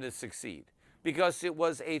want them to succeed, because it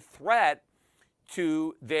was a threat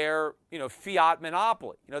to their fiat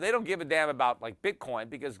monopoly. They don't give a damn about like Bitcoin,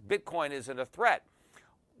 because Bitcoin isn't a threat.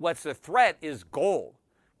 What's a threat is gold,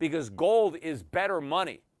 because gold is better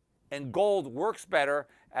money, and gold works better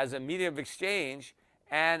as a medium of exchange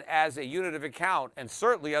and as a unit of account, and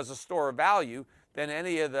certainly as a store of value, than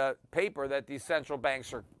any of the paper that these central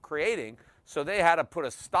banks are creating. So they had to put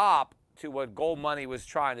a stop to what Gold Money was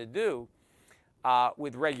trying to do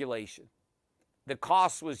with regulation. The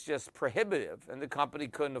cost was just prohibitive, and the company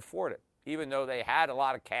couldn't afford it. Even though they had a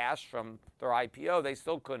lot of cash from their IPO, they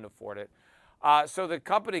still couldn't afford it. So the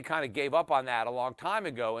company kind of gave up on that a long time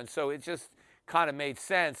ago, and so it just kind of made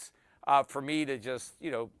sense for me to just,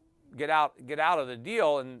 get out of the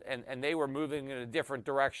deal, and they were moving in a different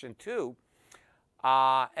direction too.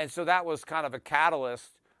 And so that was kind of a catalyst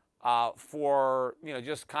for,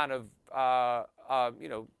 just kind of,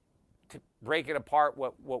 to break it apart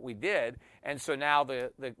what we did. And so now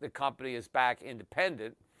the company is back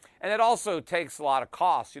independent. And it also takes a lot of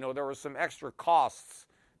costs. There were some extra costs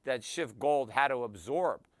that Schiff Gold had to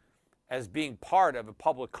absorb as being part of a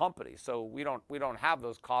public company. So we don't have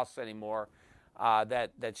those costs anymore.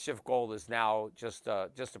 That Schiff Gold is now just a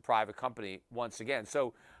private company once again.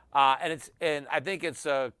 So and I think it's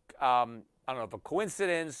I don't know if a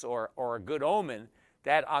coincidence or a good omen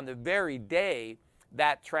that on the very day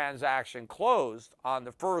that transaction closed on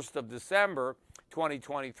the 1st of December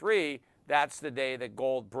 2023, that's the day that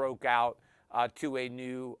gold broke out to a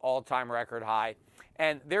new all-time record high.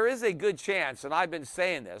 And there is a good chance, and I've been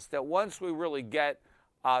saying this, that once we really get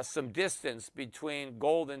some distance between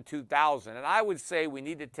gold and 2,000, and I would say we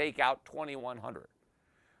need to take out 2,100.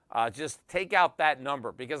 Just take out that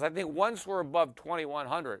number, because I think once we're above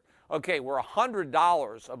 2,100, okay, we're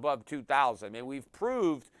 $100 above 2,000. I mean, we've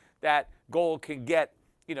proved that gold can get,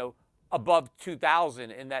 above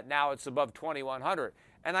 2,000, and that now it's above 2,100.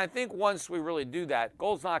 And I think once we really do that,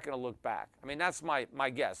 gold's not going to look back. I mean, that's my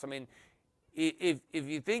guess. I mean, if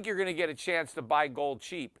you think you're going to get a chance to buy gold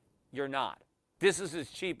cheap, you're not. This is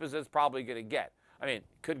as cheap as it's probably going to get. I mean, it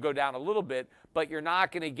could go down a little bit, but you're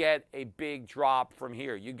not going to get a big drop from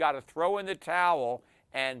here. You got to throw in the towel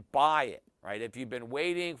and buy it, right? If you've been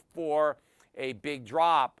waiting for a big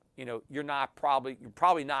drop, you're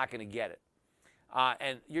probably not going to get it.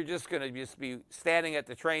 And you're just going to be standing at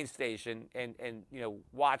the train station and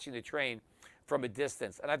watching the train from a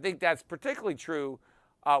distance. And I think that's particularly true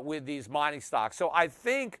with these mining stocks. So I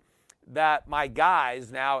think that my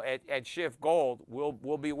guys now at Schiff Gold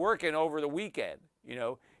will be working over the weekend.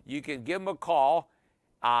 You can give them a call,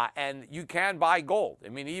 and you can buy gold. I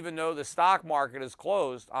mean, even though the stock market is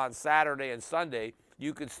closed on Saturday and Sunday,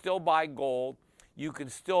 you can still buy gold. You can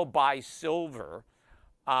still buy silver.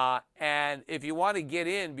 And if you want to get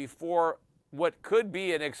in before what could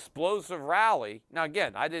be an explosive rally, now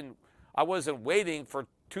again, I wasn't waiting for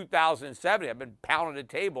 2070. I've been pounding the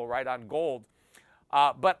table right on gold,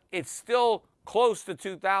 but it's still close to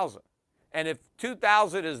 2,000. And if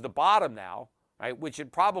 2,000 is the bottom now, right, which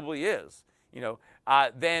it probably is,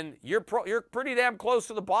 then you're pretty damn close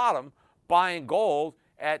to the bottom buying gold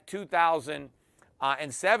at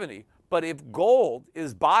 2,070. But if gold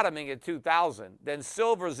is bottoming at 2,000, then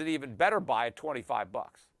silver is an even better buy at 25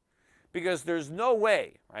 bucks, because there's no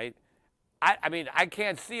way, right? I mean, I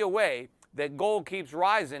can't see a way that gold keeps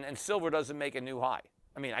rising and silver doesn't make a new high.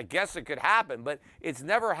 I mean, I guess it could happen, but it's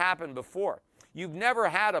never happened before. You've never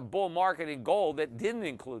had a bull market in gold that didn't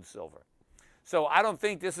include silver. So I don't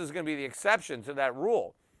think this is going to be the exception to that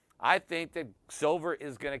rule. I think that silver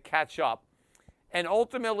is going to catch up and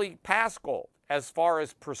ultimately pass gold as far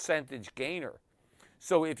as percentage gainer.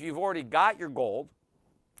 So if you've already got your gold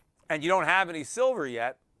and you don't have any silver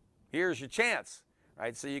yet, here's your chance,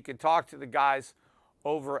 right? So you can talk to the guys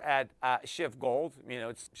over at Schiff Gold.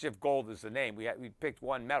 It's Schiff Gold is the name. We picked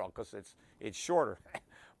one metal because it's shorter,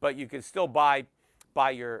 but you can still buy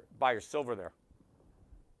your silver there.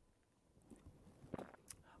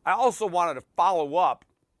 I also wanted to follow up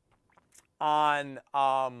on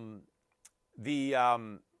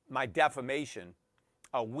my defamation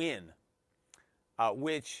win,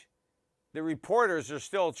 which the reporters are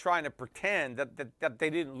still trying to pretend that they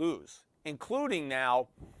didn't lose, including now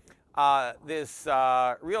this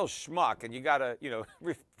real schmuck, and you got to,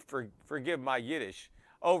 forgive my Yiddish,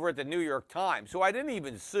 over at the New York Times, who I didn't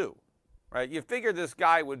even sue, right? You figured this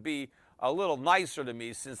guy would be a little nicer to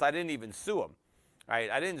me since I didn't even sue him,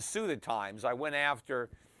 right? I didn't sue the Times. I went after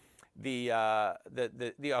the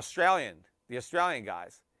Australian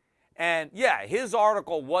guys. And yeah, his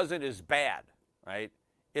article wasn't as bad, right?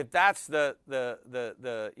 If that's the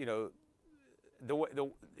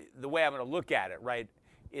way I'm going to look at it, right?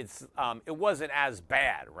 It wasn't as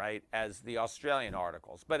bad, right, as the Australian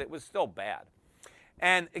articles, but it was still bad.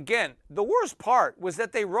 And again, the worst part was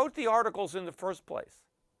that they wrote the articles in the first place.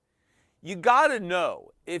 You got to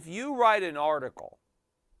know, if you write an article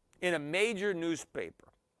in a major newspaper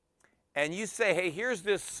and you say, hey, here's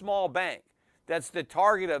this small bank that's the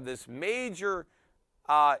target of this major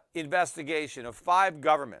investigation of 5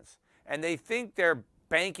 governments, and they think they're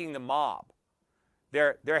banking the mob.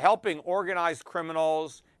 They're helping organized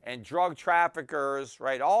criminals and drug traffickers,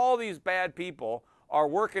 right? All these bad people are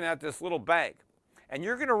working at this little bank. And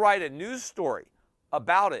you're going to write a news story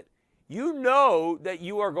about it. you know that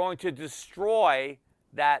you are going to destroy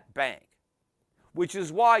that bank, which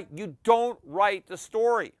is why you don't write the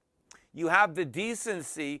story. You have the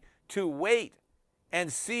decency to wait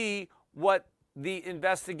and see what the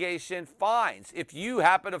investigation finds. If you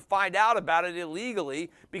happen to find out about it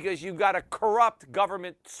illegally because you've got a corrupt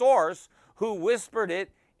government source who whispered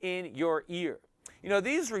it in your ear. You know,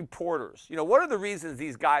 these reporters, you know, what are the reasons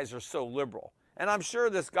these guys are so liberal? And I'm sure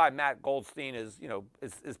this guy, Matt Goldstein, is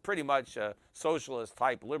pretty much a socialist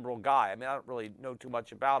type liberal guy. I mean, I don't really know too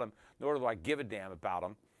much about him, nor do I give a damn about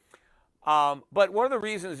him. But one of the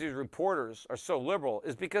reasons these reporters are so liberal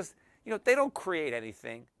is because, you know, they don't create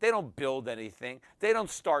anything. They don't build anything. They don't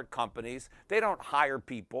start companies. They don't hire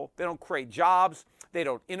people. They don't create jobs. They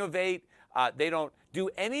don't innovate. They don't do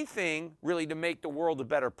anything really to make the world a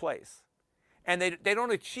better place. And they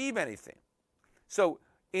don't achieve anything. So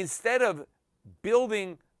instead of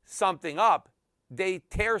building something up, they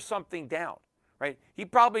tear something down, right? He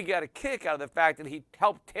probably got a kick out of the fact that he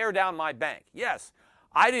helped tear down my bank. Yes,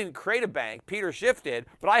 I didn't create a bank. Peter Schiff did,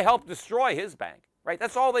 but I helped destroy his bank, right?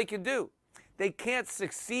 That's all they can do. They can't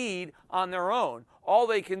succeed on their own. All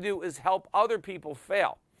they can do is help other people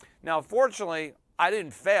fail. Now, fortunately, I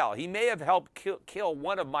didn't fail. He may have helped kill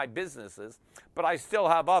one of my businesses, but I still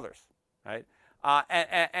have others, right?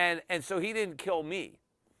 And so he didn't kill me.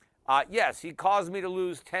 Yes, he caused me to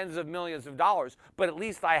lose tens of millions of dollars, but at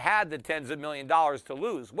least I had the tens of million dollars to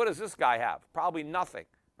lose. What does this guy have? Probably nothing,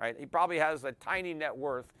 right? He probably has a tiny net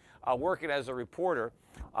worth working as a reporter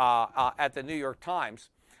at the New York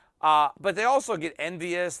Times. But they also get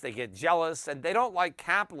envious, they get jealous, and they don't like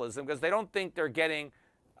capitalism because they don't think they're getting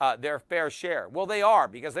their fair share. Well, they are,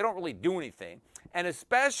 because they don't really do anything. And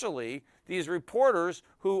especially these reporters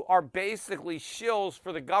who are basically shills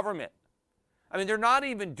for the government. I mean, they're not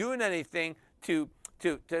even doing anything to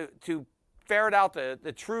ferret out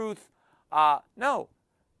the truth. No.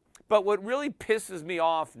 But what really pisses me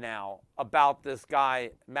off now about this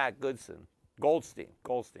guy, Matt Goldstein.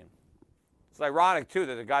 It's ironic, too,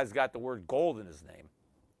 that the guy's got the word gold in his name.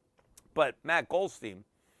 But Matt Goldstein,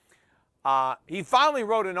 he finally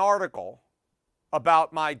wrote an article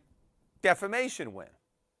about my defamation win.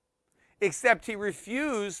 Except he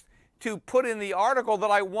refused to put in the article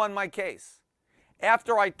that I won my case.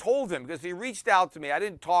 After I told him, because he reached out to me, I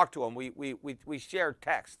didn't talk to him, we shared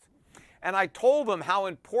text. And I told him how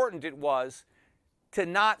important it was to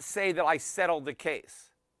not say that I settled the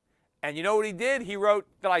case. And you know what he did? He wrote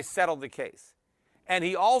that I settled the case. And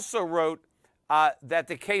he also wrote that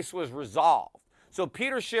the case was resolved. So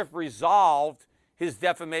Peter Schiff resolved his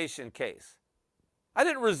defamation case. I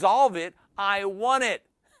didn't resolve it, I won it.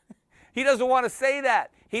 He doesn't want to say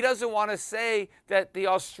that. He doesn't want to say that the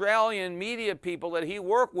Australian media people that he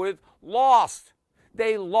worked with lost.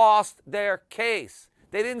 They lost their case.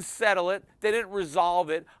 They didn't settle it. They didn't resolve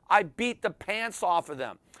it. I beat the pants off of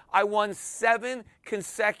them. I won 7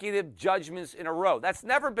 consecutive judgments in a row. That's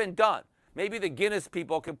never been done. Maybe the Guinness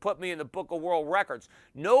people can put me in the Book of World Records.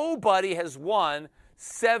 Nobody has won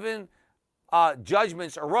 7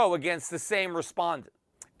 judgments in a row against the same respondent.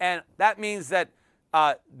 And that means that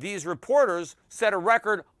these reporters set a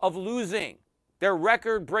record of losing. They're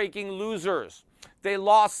record-breaking losers. They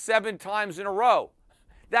lost 7 times in a row.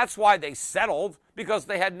 That's why they settled, because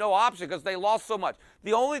they had no option, because they lost so much.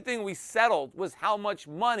 The only thing we settled was how much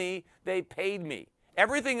money they paid me.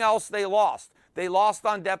 Everything else they lost. They lost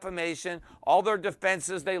on defamation. All their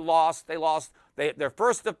defenses they lost. Their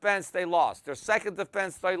first defense they lost. Their second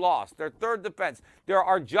defense they lost. Their third defense. There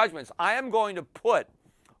are judgments. I am going to put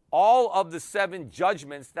all of the 7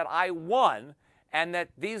 judgments that I won and that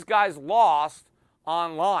these guys lost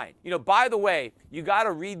online. You know, by the way, you got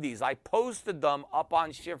to read these. I posted them up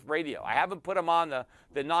on Schiff Radio. I haven't put them on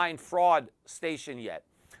the 9 Fraud station yet.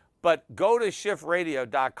 But go to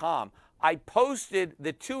schiffradio.com. I posted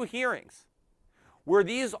the 2 hearings where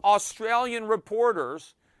these Australian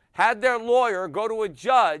reporters had their lawyer go to a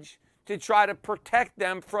judge to try to protect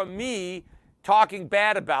them from me talking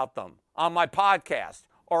bad about them on my podcast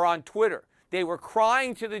or on Twitter. They were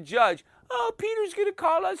crying to the judge, "Oh, Peter's going to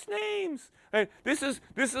call us names. And this is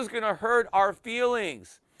going to hurt our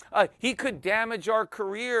feelings. He could damage our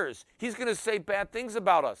careers. He's going to say bad things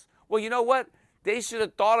about us." Well, you know what? They should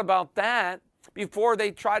have thought about that before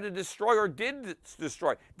they tried to destroy or did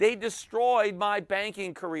destroy. They destroyed my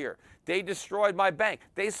banking career. They destroyed my bank.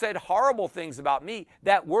 They said horrible things about me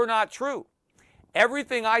that were not true.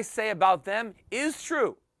 Everything I say about them is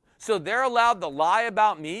true. So they're allowed to lie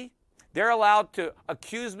about me. They're allowed to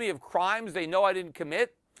accuse me of crimes they know I didn't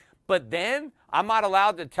commit. But then I'm not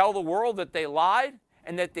allowed to tell the world that they lied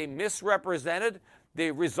and that they misrepresented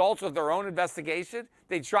the results of their own investigation.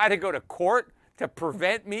 They try to go to court to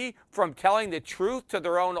prevent me from telling the truth to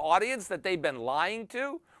their own audience that they've been lying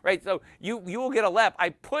to, right? So you will get a laugh. I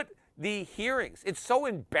put the hearings. It's so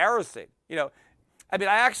embarrassing. I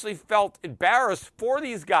actually felt embarrassed for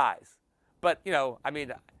these guys. But,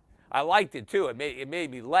 I liked it too. It made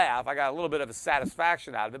me laugh. I got a little bit of a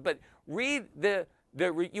satisfaction out of it. But read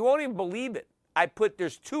you won't even believe it.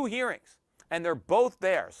 There's 2 hearings, and they're both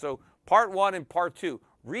there. So part 1 and part 2.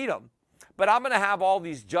 Read them. But I'm going to have all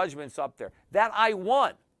these judgments up there that I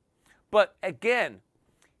won. But again,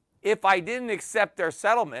 if I didn't accept their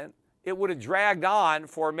settlement, it would have dragged on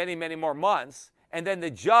for many, many more months. And then the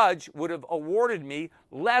judge would have awarded me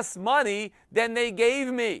less money than they gave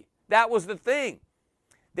me. That was the thing.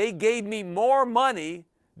 They gave me more money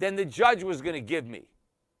than the judge was going to give me.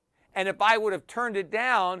 And if I would have turned it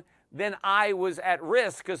down, then I was at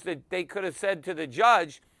risk, because they could have said to the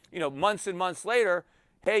judge, months and months later,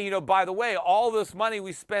 hey, by the way, all this money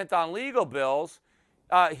we spent on legal bills,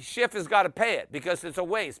 Schiff has got to pay it because it's a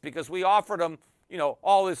waste, because we offered him,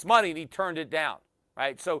 all this money and he turned it down,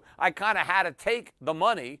 right? So I kind of had to take the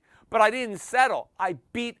money, but I didn't settle. I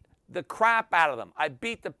beat the crap out of them. I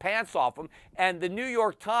beat the pants off them, and the New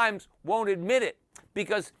York Times won't admit it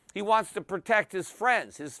because he wants to protect his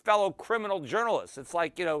friends, his fellow criminal journalists. It's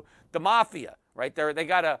like, the mafia, right? They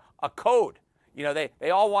got a code.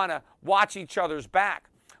 They all want to watch each other's back.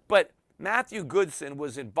 But Matthew Goodson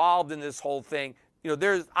was involved in this whole thing.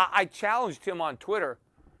 I challenged him on Twitter.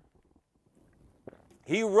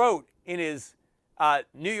 He wrote in his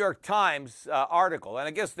New York Times article, and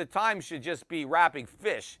I guess the Times should just be wrapping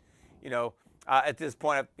fish, at this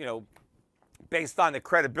point, based on the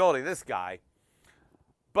credibility of this guy.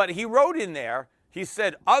 But he wrote in there, he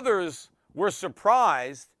said others were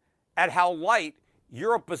surprised at how light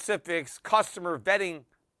Euro-Pacific's customer vetting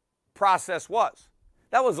process was.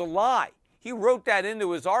 That was a lie. He wrote that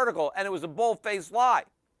into his article, and it was a bold-faced lie.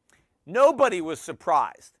 Nobody was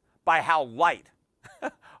surprised by how light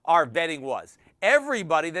our vetting was.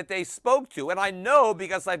 Everybody that they spoke to, and I know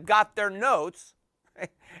because I've got their notes,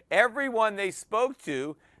 everyone they spoke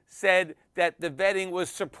to said that the vetting was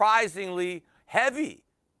surprisingly heavy,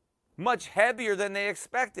 much heavier than they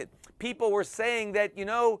expected. People were saying that,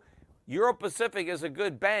 Euro-Pacific is a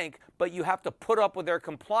good bank, but you have to put up with their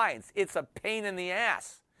compliance. It's a pain in the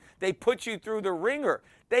ass. They put you through the ringer.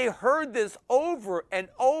 They heard this over and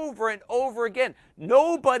over and over again.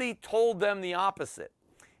 Nobody told them the opposite.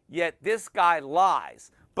 Yet this guy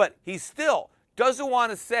lies. But he still doesn't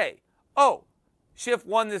want to say, oh, Schiff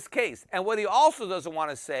won this case. And what he also doesn't want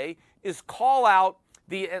to say is call out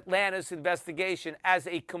the Atlantis investigation as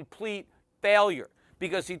a complete failure.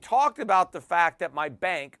 Because he talked about the fact that my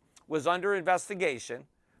bank was under investigation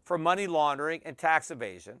for money laundering and tax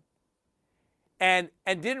evasion, and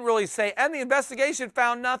didn't really say, and the investigation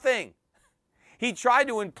found nothing. He tried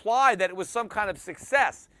to imply that it was some kind of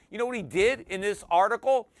success. You know what he did in this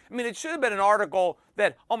article? It should have been an article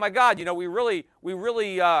that, oh my God, we really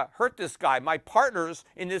hurt this guy. My partners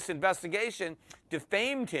in this investigation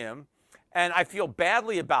defamed him, and I feel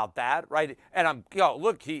badly about that, right? And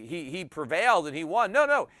look, he prevailed and he won.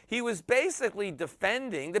 No, he was basically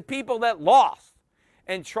defending the people that lost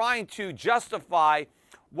and trying to justify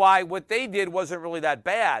why what they did wasn't really that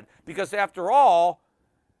bad. Because after all,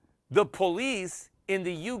 the police in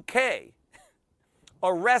the UK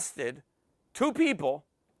arrested 2 people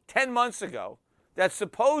 10 months ago that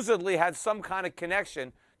supposedly had some kind of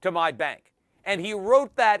connection to my bank. And he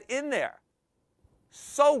wrote that in there.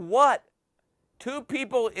 So what? 2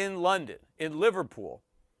 people in London, in Liverpool.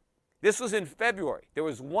 This was in February. There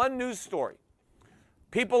was one news story.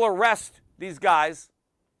 People arrest these guys,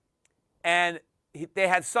 and they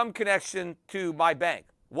had some connection to my bank.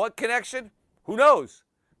 What connection? Who knows?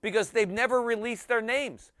 Because they've never released their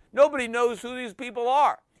names. Nobody knows who these people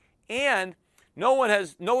are. And no one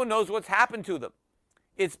knows what's happened to them.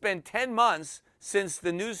 It's been 10 months since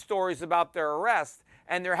the news stories about their arrest,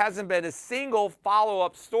 and there hasn't been a single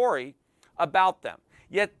follow-up story about them.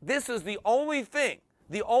 Yet this is the only thing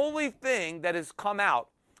that has come out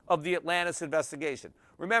of the Atlantis investigation.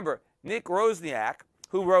 Remember, Nick Rosniak,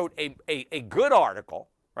 who wrote a good article,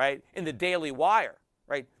 right, in the Daily Wire,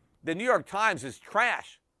 right? The New York Times is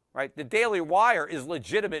trash, right? The Daily Wire is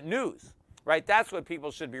legitimate news, right? That's what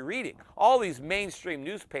people should be reading. All these mainstream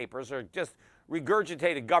newspapers are just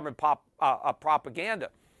regurgitated government propaganda.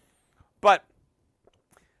 But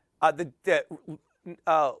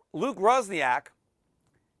Luke Rosniak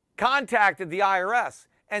contacted the IRS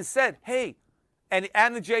and said, hey, and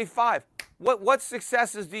the J5, what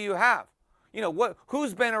successes do you have?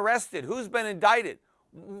 Who's been arrested? Who's been indicted?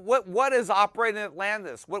 What is operating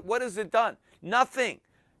Atlantis? What has it done? Nothing.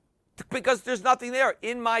 Because there's nothing there.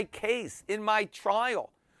 In my case, in my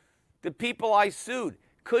trial, the people I sued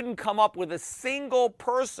couldn't come up with a single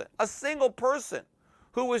person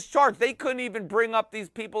who was charged. They couldn't even bring up these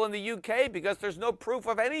people in the UK because there's no proof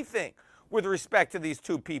of anything with respect to these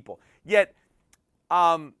two people. Yet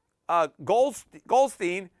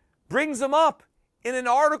Goldstein brings them up in an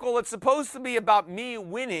article that's supposed to be about me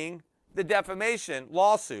winning the defamation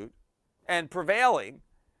lawsuit and prevailing.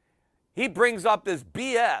 He brings up this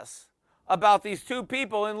BS about these two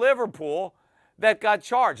people in Liverpool that got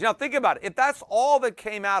charged. Now think about it. If that's all that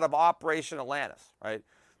came out of Operation Atlantis, right?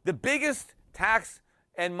 The biggest tax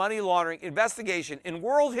and money laundering investigation in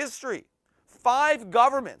world history. 5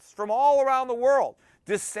 governments from all around the world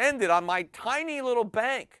descended on my tiny little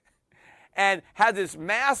bank and had this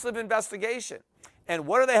massive investigation. And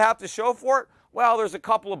what do they have to show for it? Well, there's a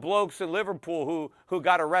couple of blokes in Liverpool who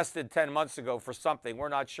got arrested 10 months ago for something. We're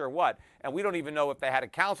not sure what. And we don't even know if they had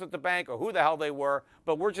accounts at the bank or who the hell they were.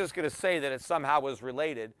 But we're just going to say that it somehow was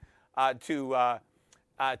related to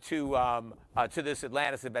this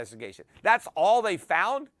Atlantis investigation. That's all they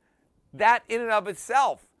found. That in and of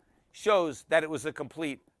itself shows that it was a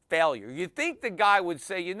complete failure. You'd think the guy would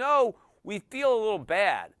say, you know, we feel a little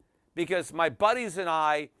bad because my buddies and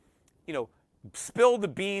I, you know, spilled the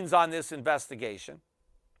beans on this investigation.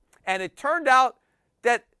 And it turned out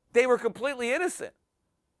that they were completely innocent.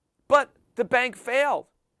 But the bank failed.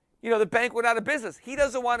 You know, the bank went out of business. He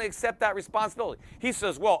doesn't want to accept that responsibility. He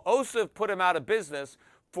says, well, OSIF put him out of business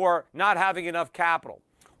for not having enough capital.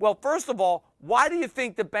 Well, first of all, why do you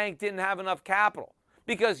think the bank didn't have enough capital?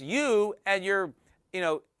 Because you and your, you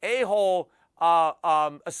know, a-hole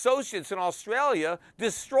associates in Australia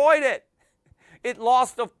destroyed it. It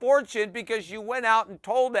lost a fortune because you went out and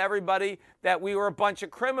told everybody that we were a bunch of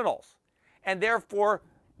criminals. And therefore,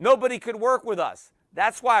 nobody could work with us.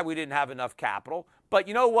 That's why we didn't have enough capital. But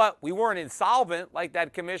you know what? We weren't insolvent like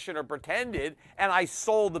that commissioner pretended. And I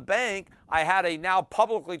sold the bank. I had a now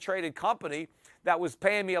publicly traded company that was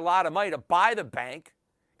paying me a lot of money to buy the bank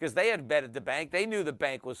because they had vetted the bank. They knew the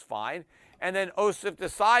bank was fine. And then OSIF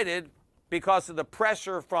decided, because of the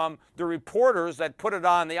pressure from the reporters that put it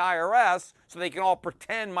on the IRS so they can all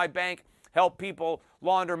pretend my bank helped people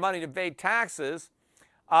launder money to evade taxes,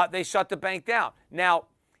 they shut the bank down. Now,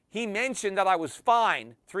 he mentioned that I was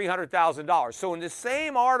fined $300,000. So in the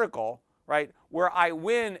same article, right, where I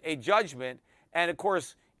win a judgment, and of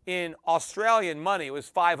course, in Australian money, it was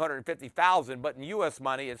 $550,000, but in U.S.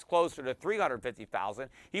 money, it's closer to $350,000.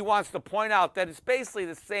 He wants to point out that it's basically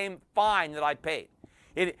the same fine that I paid.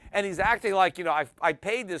 And he's acting like, you know, I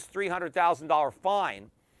paid this $300,000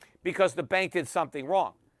 fine because the bank did something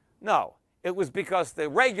wrong. No, it was because the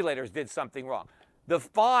regulators did something wrong. The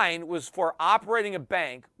fine was for operating a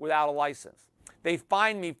bank without a license. They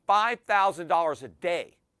fined me $5,000 a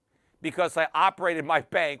day because I operated my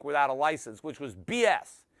bank without a license, which was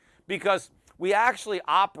BS, because we actually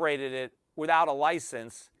operated it without a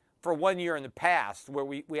license for 1 year in the past where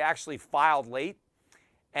we actually filed late.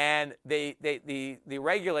 And the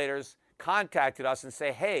regulators contacted us and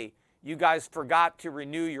say, hey, you guys forgot to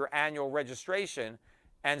renew your annual registration.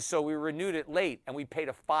 And so we renewed it late and we paid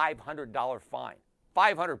a $500 fine,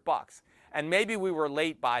 $500. And maybe we were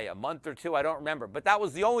late by a month or two, I don't remember. But that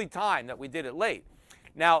was the only time that we did it late.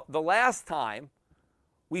 Now, the last time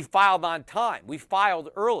we filed on time, we filed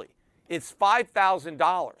early. It's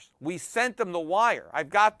 $5,000. We sent them the wire. I've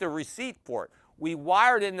got the receipt for it. We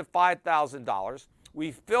wired in the $5,000.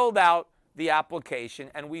 We filled out the application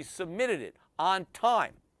and we submitted it on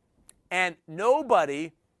time. And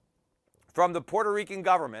nobody from the Puerto Rican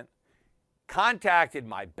government contacted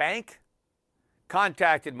my bank,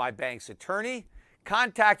 contacted my bank's attorney,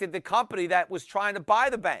 contacted the company that was trying to buy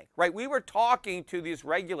the bank, right? We were talking to these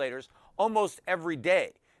regulators almost every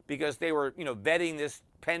day because they were, you know, vetting this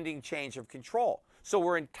pending change of control. So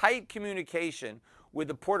we're in tight communication with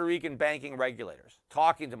the Puerto Rican banking regulators,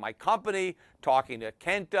 talking to my company, talking to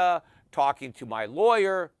Kenta, talking to my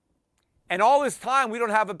lawyer. And all this time, we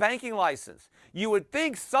don't have a banking license. You would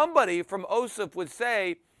think somebody from OSIF would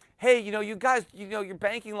say, hey, you know, you guys, you know, your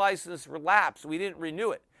banking license relapsed. We didn't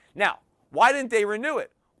renew it. Now, why didn't they renew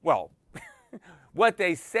it? Well, what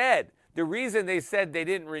they said, the reason they said they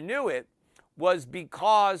didn't renew it was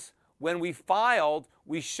because when we filed,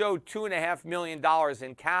 we showed $2.5 million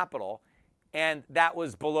in capital, and that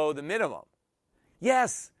was below the minimum.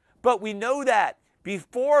 Yes, but we know that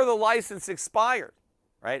before the license expired,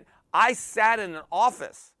 right? I sat in an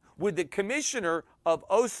office with the commissioner of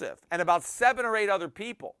OSIF and about 7 or 8 other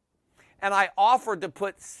people, and I offered to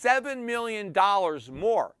put $7 million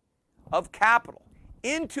more of capital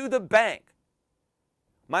into the bank.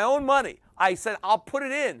 My own money. I said, I'll put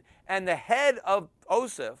it in. And the head of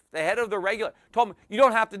OSIF, the head of the regulator, told me, you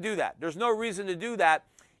don't have to do that. There's no reason to do that.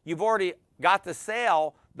 You've already got the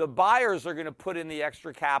sale. The buyers are going to put in the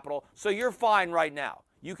extra capital. So you're fine right now.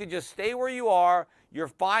 You can just stay where you are. You're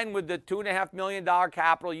fine with the $2.5 million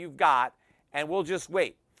capital you've got, and we'll just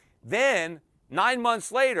wait. Then, 9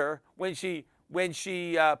 months later, when she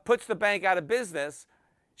puts the bank out of business,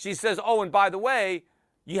 she says, oh, and by the way,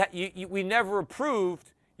 we never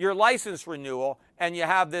approved your license renewal, and you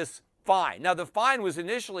have this fine. Now, the fine was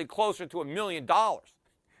initially closer to $1 million.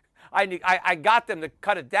 I got them to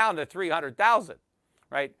cut it down to $300,000,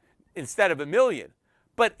 right, instead of $1 million.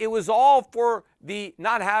 But it was all for the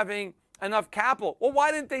not having enough capital. Well,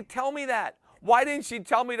 why didn't they tell me that? Why didn't she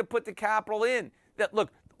tell me to put the capital in? That,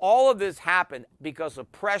 look, all of this happened because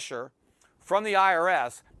of pressure from the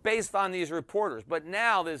IRS based on these reporters. But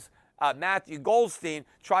now this Matthew Goldstein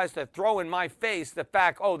tries to throw in my face the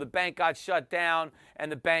fact, oh, the bank got shut down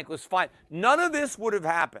and the bank was fine. None of this would have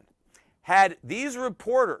happened had these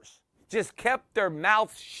reporters just kept their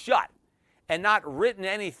mouths shut and not written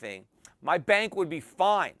anything. My bank would be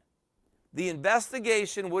fine. The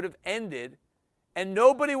investigation would have ended and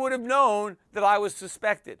nobody would have known that I was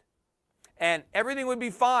suspected. And everything would be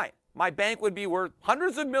fine. My bank would be worth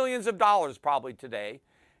hundreds of millions of dollars probably today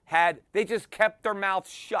had they just kept their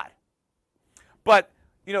mouths shut. But,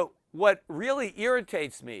 you know, what really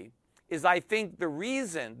irritates me is I think the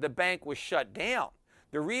reason the bank was shut down,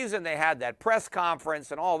 the reason they had that press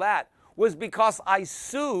conference and all that, was because I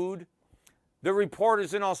sued the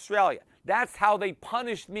reporters in Australia. That's how they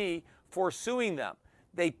punished me for suing them.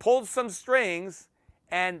 They pulled some strings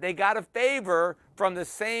and they got a favor from the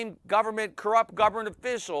same corrupt government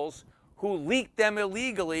officials who leaked them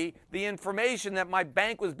illegally the information that my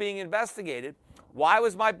bank was being investigated. Why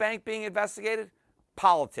was my bank being investigated?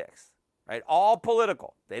 Politics, right? All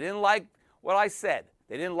political. They didn't like what I said.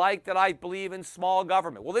 They didn't like that I believe in small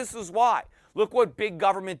government. Well, this is why. Look what big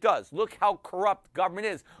government does. Look how corrupt government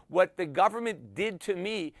is. What the government did to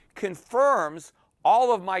me confirms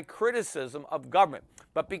all of my criticism of government.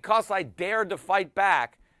 But because I dared to fight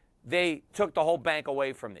back, they took the whole bank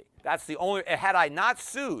away from me. That's the only, had I not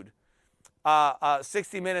sued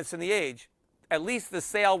 60 Minutes and The Age, at least the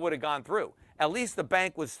sale would have gone through. At least the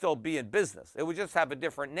bank would still be in business. It would just have a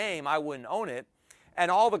different name. I wouldn't own it.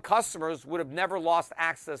 And all the customers would have never lost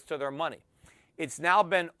access to their money. It's now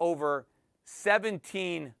been over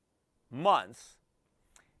 17 months,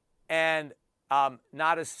 and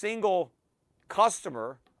not a single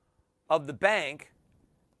customer of the bank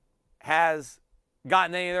has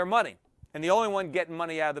gotten any of their money. And the only one getting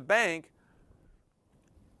money out of the bank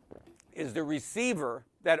is the receiver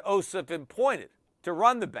that OSIF appointed to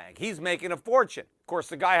run the bank. He's making a fortune. Of course,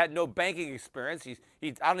 the guy had no banking experience. I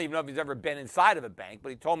don't even know if he's ever been inside of a bank, but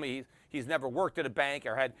he told me he's never worked at a bank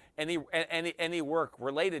or had any work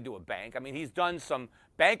related to a bank. I mean, he's done some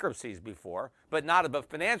bankruptcies before, but not of a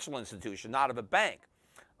financial institution, not of a bank.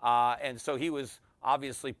 And so he was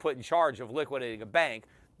obviously put in charge of liquidating a bank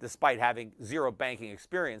despite having zero banking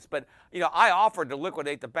experience. But, you know, I offered to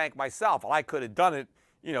liquidate the bank myself, and I could have done it,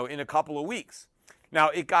 you know, in a couple of weeks. Now,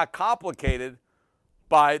 it got complicated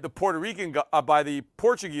by the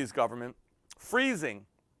Portuguese government freezing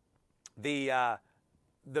the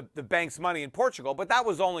bank's money in Portugal, but that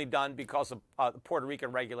was only done because of the Puerto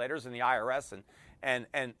Rican regulators and the IRS and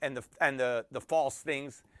the false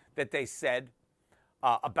things that they said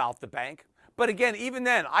about the bank. But again, even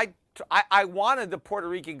then, I wanted the Puerto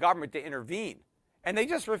Rican government to intervene, and they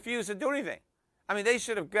just refused to do anything. I mean, they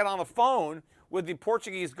should have got on the phone with the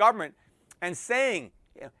Portuguese government and saying,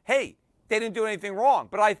 hey, they didn't do anything wrong.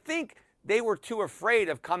 But I think they were too afraid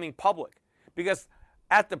of coming public, because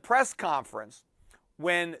at the press conference,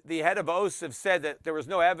 when the head of OSIF said that there was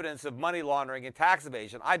no evidence of money laundering and tax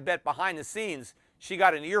evasion, I bet behind the scenes she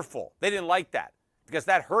got an earful. They didn't like that because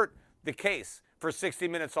that hurt the case for 60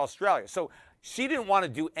 Minutes Australia. So she didn't want to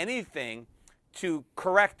do anything to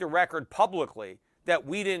correct the record publicly that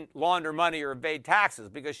we didn't launder money or evade taxes,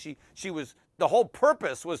 because the whole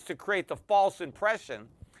purpose was to create the false impression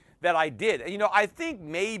that I did. You know, I think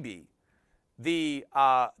maybe this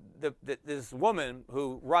woman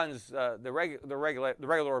who runs the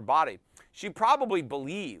regulatory body, she probably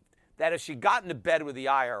believed that if she got into bed with the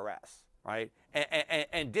IRS, right,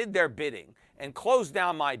 and did their bidding and closed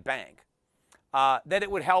down my bank, that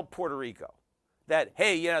it would help Puerto Rico. That,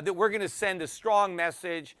 hey, you know, that we're going to send a strong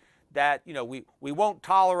message that, you know, we won't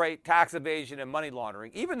tolerate tax evasion and money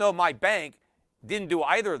laundering, even though my bank didn't do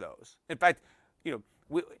either of those. In fact, you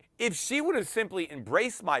know, if she would have simply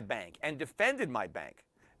embraced my bank and defended my bank,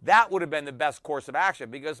 That would have been the best course of action,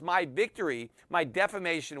 because my victory, my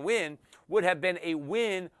defamation win, would have been a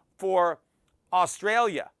win for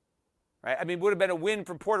Australia. Right? I mean, it would have been a win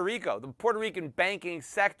for Puerto Rico. The Puerto Rican banking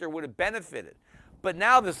sector would have benefited. But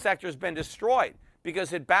now the sector's been destroyed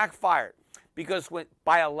because it backfired. Because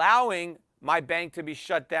by allowing my bank to be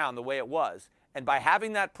shut down the way it was, and by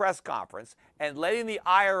having that press conference and letting the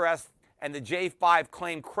IRS and the J5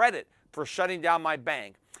 claim credit for shutting down my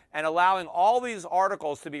bank, and allowing all these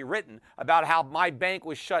articles to be written about how my bank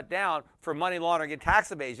was shut down for money laundering and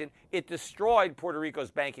tax evasion, it destroyed Puerto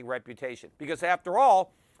Rico's banking reputation. Because after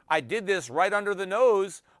all, I did this right under the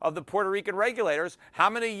nose of the Puerto Rican regulators. How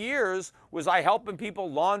many years was I helping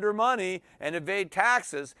people launder money and evade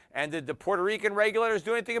taxes? And did the Puerto Rican regulators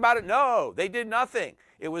do anything about it? No, they did nothing.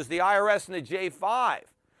 It was the IRS and the J5.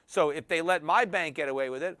 So if they let my bank get away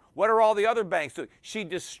with it, what are all the other banks doing? She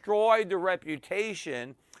destroyed the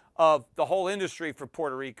reputation of the whole industry for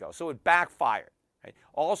Puerto Rico. So it backfired. Right?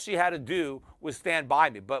 All she had to do was stand by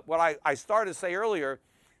me. But what I started to say earlier,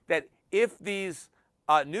 that if these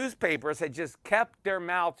newspapers had just kept their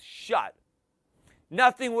mouths shut,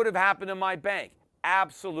 nothing would have happened to my bank.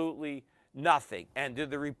 Absolutely nothing. And do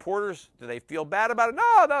the reporters, do they feel bad about it?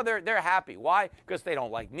 No, they're happy. Why? Because they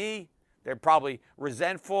don't like me. They're probably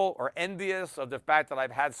resentful or envious of the fact that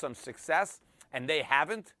I've had some success and they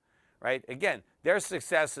haven't, right? Again, their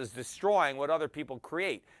success is destroying what other people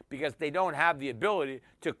create because they don't have the ability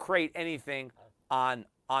to create anything on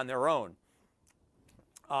their own.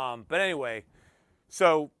 But anyway,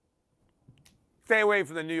 so stay away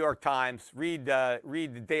from the New York Times, read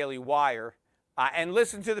the Daily Wire, and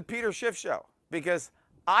listen to the Peter Schiff Show, because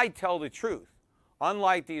I tell the truth.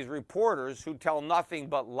 Unlike these reporters who tell nothing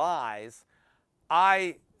but lies,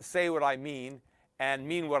 I say what I mean and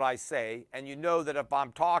mean what I say, and you know that if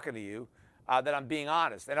I'm talking to you, that I'm being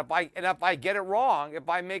honest. And if I get it wrong, if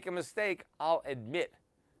I make a mistake, I'll admit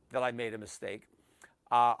that I made a mistake.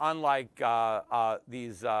 Unlike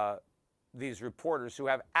these reporters who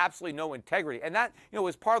have absolutely no integrity. And that,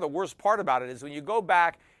 is part of the worst part about it, is when you go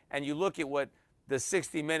back and you look at what the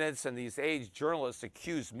 60 Minutes and these age journalists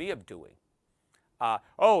accuse me of doing.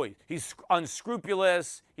 He's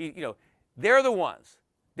unscrupulous. They're the ones.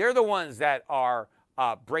 They're the ones that are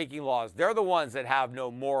breaking laws. They're the ones that have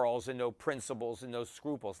no morals and no principles and no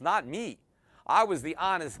scruples. Not me. I was the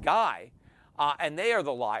honest guy, and they are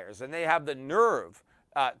the liars. And they have the nerve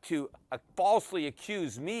to falsely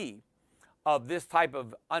accuse me of this type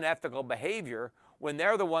of unethical behavior when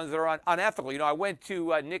they're the ones that are unethical. I went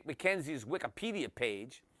to Nick McKenzie's Wikipedia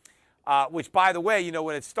page, which, by the way,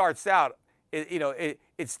 when it starts out,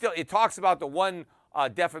 it talks about the one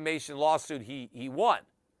defamation lawsuit he won.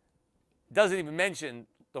 Doesn't even mention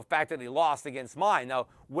the fact that he lost against mine. Now,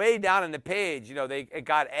 way down in the page, it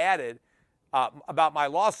got added about my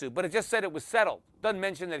lawsuit, but it just said it was settled. Doesn't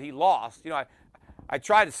mention that he lost. I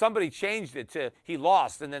tried, somebody changed it to he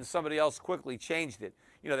lost, and then somebody else quickly changed it.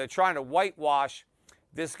 They're trying to whitewash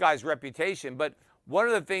this guy's reputation, but one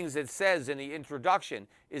of the things it says in the introduction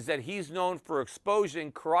is that he's known for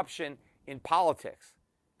exposing corruption in politics.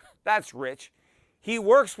 That's rich. He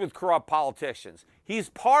works with corrupt politicians. He's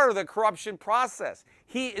part of the corruption process.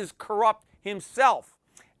 He is corrupt himself.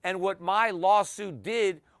 And what my lawsuit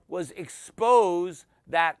did was expose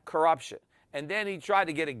that corruption. And then he tried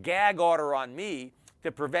to get a gag order on me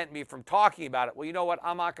to prevent me from talking about it. Well, you know what?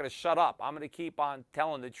 I'm not going to shut up. I'm going to keep on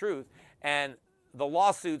telling the truth. And the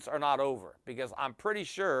lawsuits are not over, because I'm pretty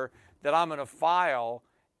sure that I'm going to file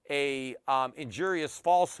a injurious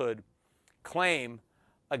falsehood claim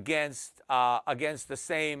against the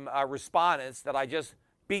same respondents that I just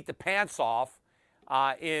beat the pants off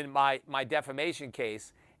in my defamation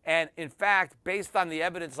case. And in fact, based on the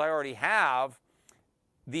evidence I already have,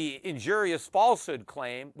 the injurious falsehood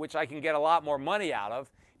claim, which I can get a lot more money out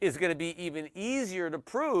of, is going to be even easier to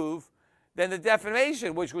prove than the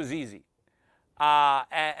defamation, which was easy.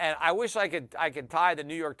 And I wish I could tie the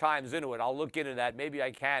New York Times into it. I'll look into that. Maybe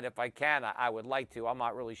I can. If I can, I would like to. I'm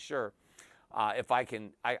not really sure if I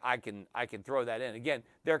can throw that in. Again,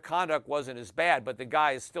 their conduct wasn't as bad, but the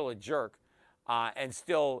guy is still a jerk and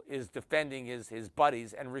still is defending his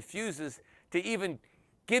buddies and refuses to even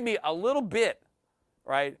give me a little bit,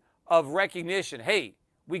 right, of recognition. Hey,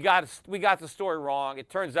 we got the story wrong. It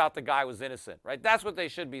turns out the guy was innocent, right? That's what they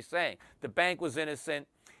should be saying. The bank was innocent,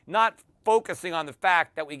 not focusing on the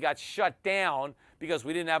fact that we got shut down because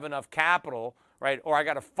we didn't have enough capital, right? Or I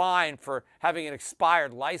got a fine for having an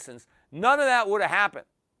expired license. None of that would have happened.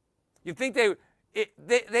 You think they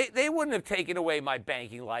wouldn't have taken away my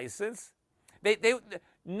banking license?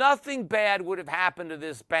 Nothing bad would have happened to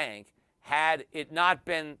this bank had it not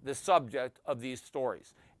been the subject of these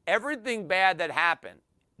stories. everything bad that happened,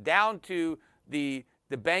 down to the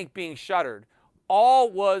bank being shuttered,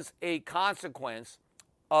 all was a consequence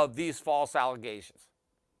of these false allegations.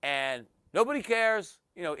 And nobody cares,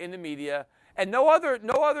 in the media, and no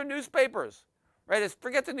other newspapers, right?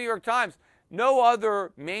 Forget the New York Times. No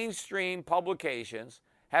other mainstream publications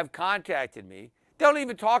have contacted me. They don't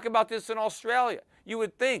even talk about this in Australia. You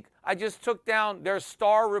would think I just took down their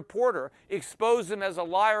star reporter, exposed him as a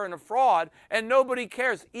liar and a fraud, and nobody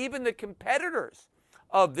cares. Even the competitors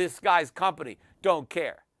of this guy's company don't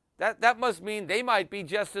care. That must mean they might be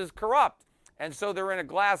just as corrupt. And so they're in a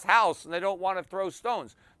glass house and they don't want to throw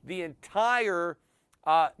stones. The entire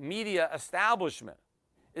media establishment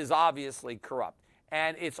is obviously corrupt.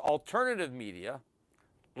 And it's alternative media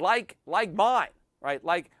like mine, right?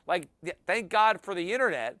 Like thank God for the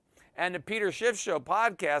internet and the Peter Schiff Show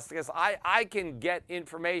podcast, because I can get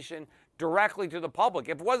information directly to the public.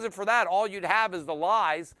 If it wasn't for that, all you'd have is the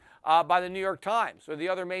lies by the New York Times or the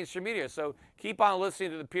other mainstream media. So keep on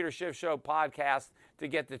listening to the Peter Schiff Show podcast to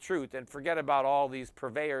get the truth, and forget about all these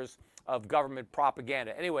purveyors of government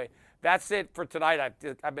propaganda. Anyway, that's it for tonight.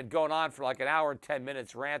 I've been going on for like an hour and 10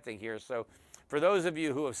 minutes ranting here. So for those of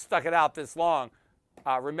you who have stuck it out this long,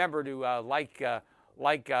 remember to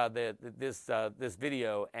this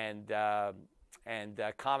video and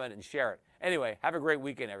comment and share it. Anyway, have a great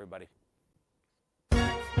weekend, everybody.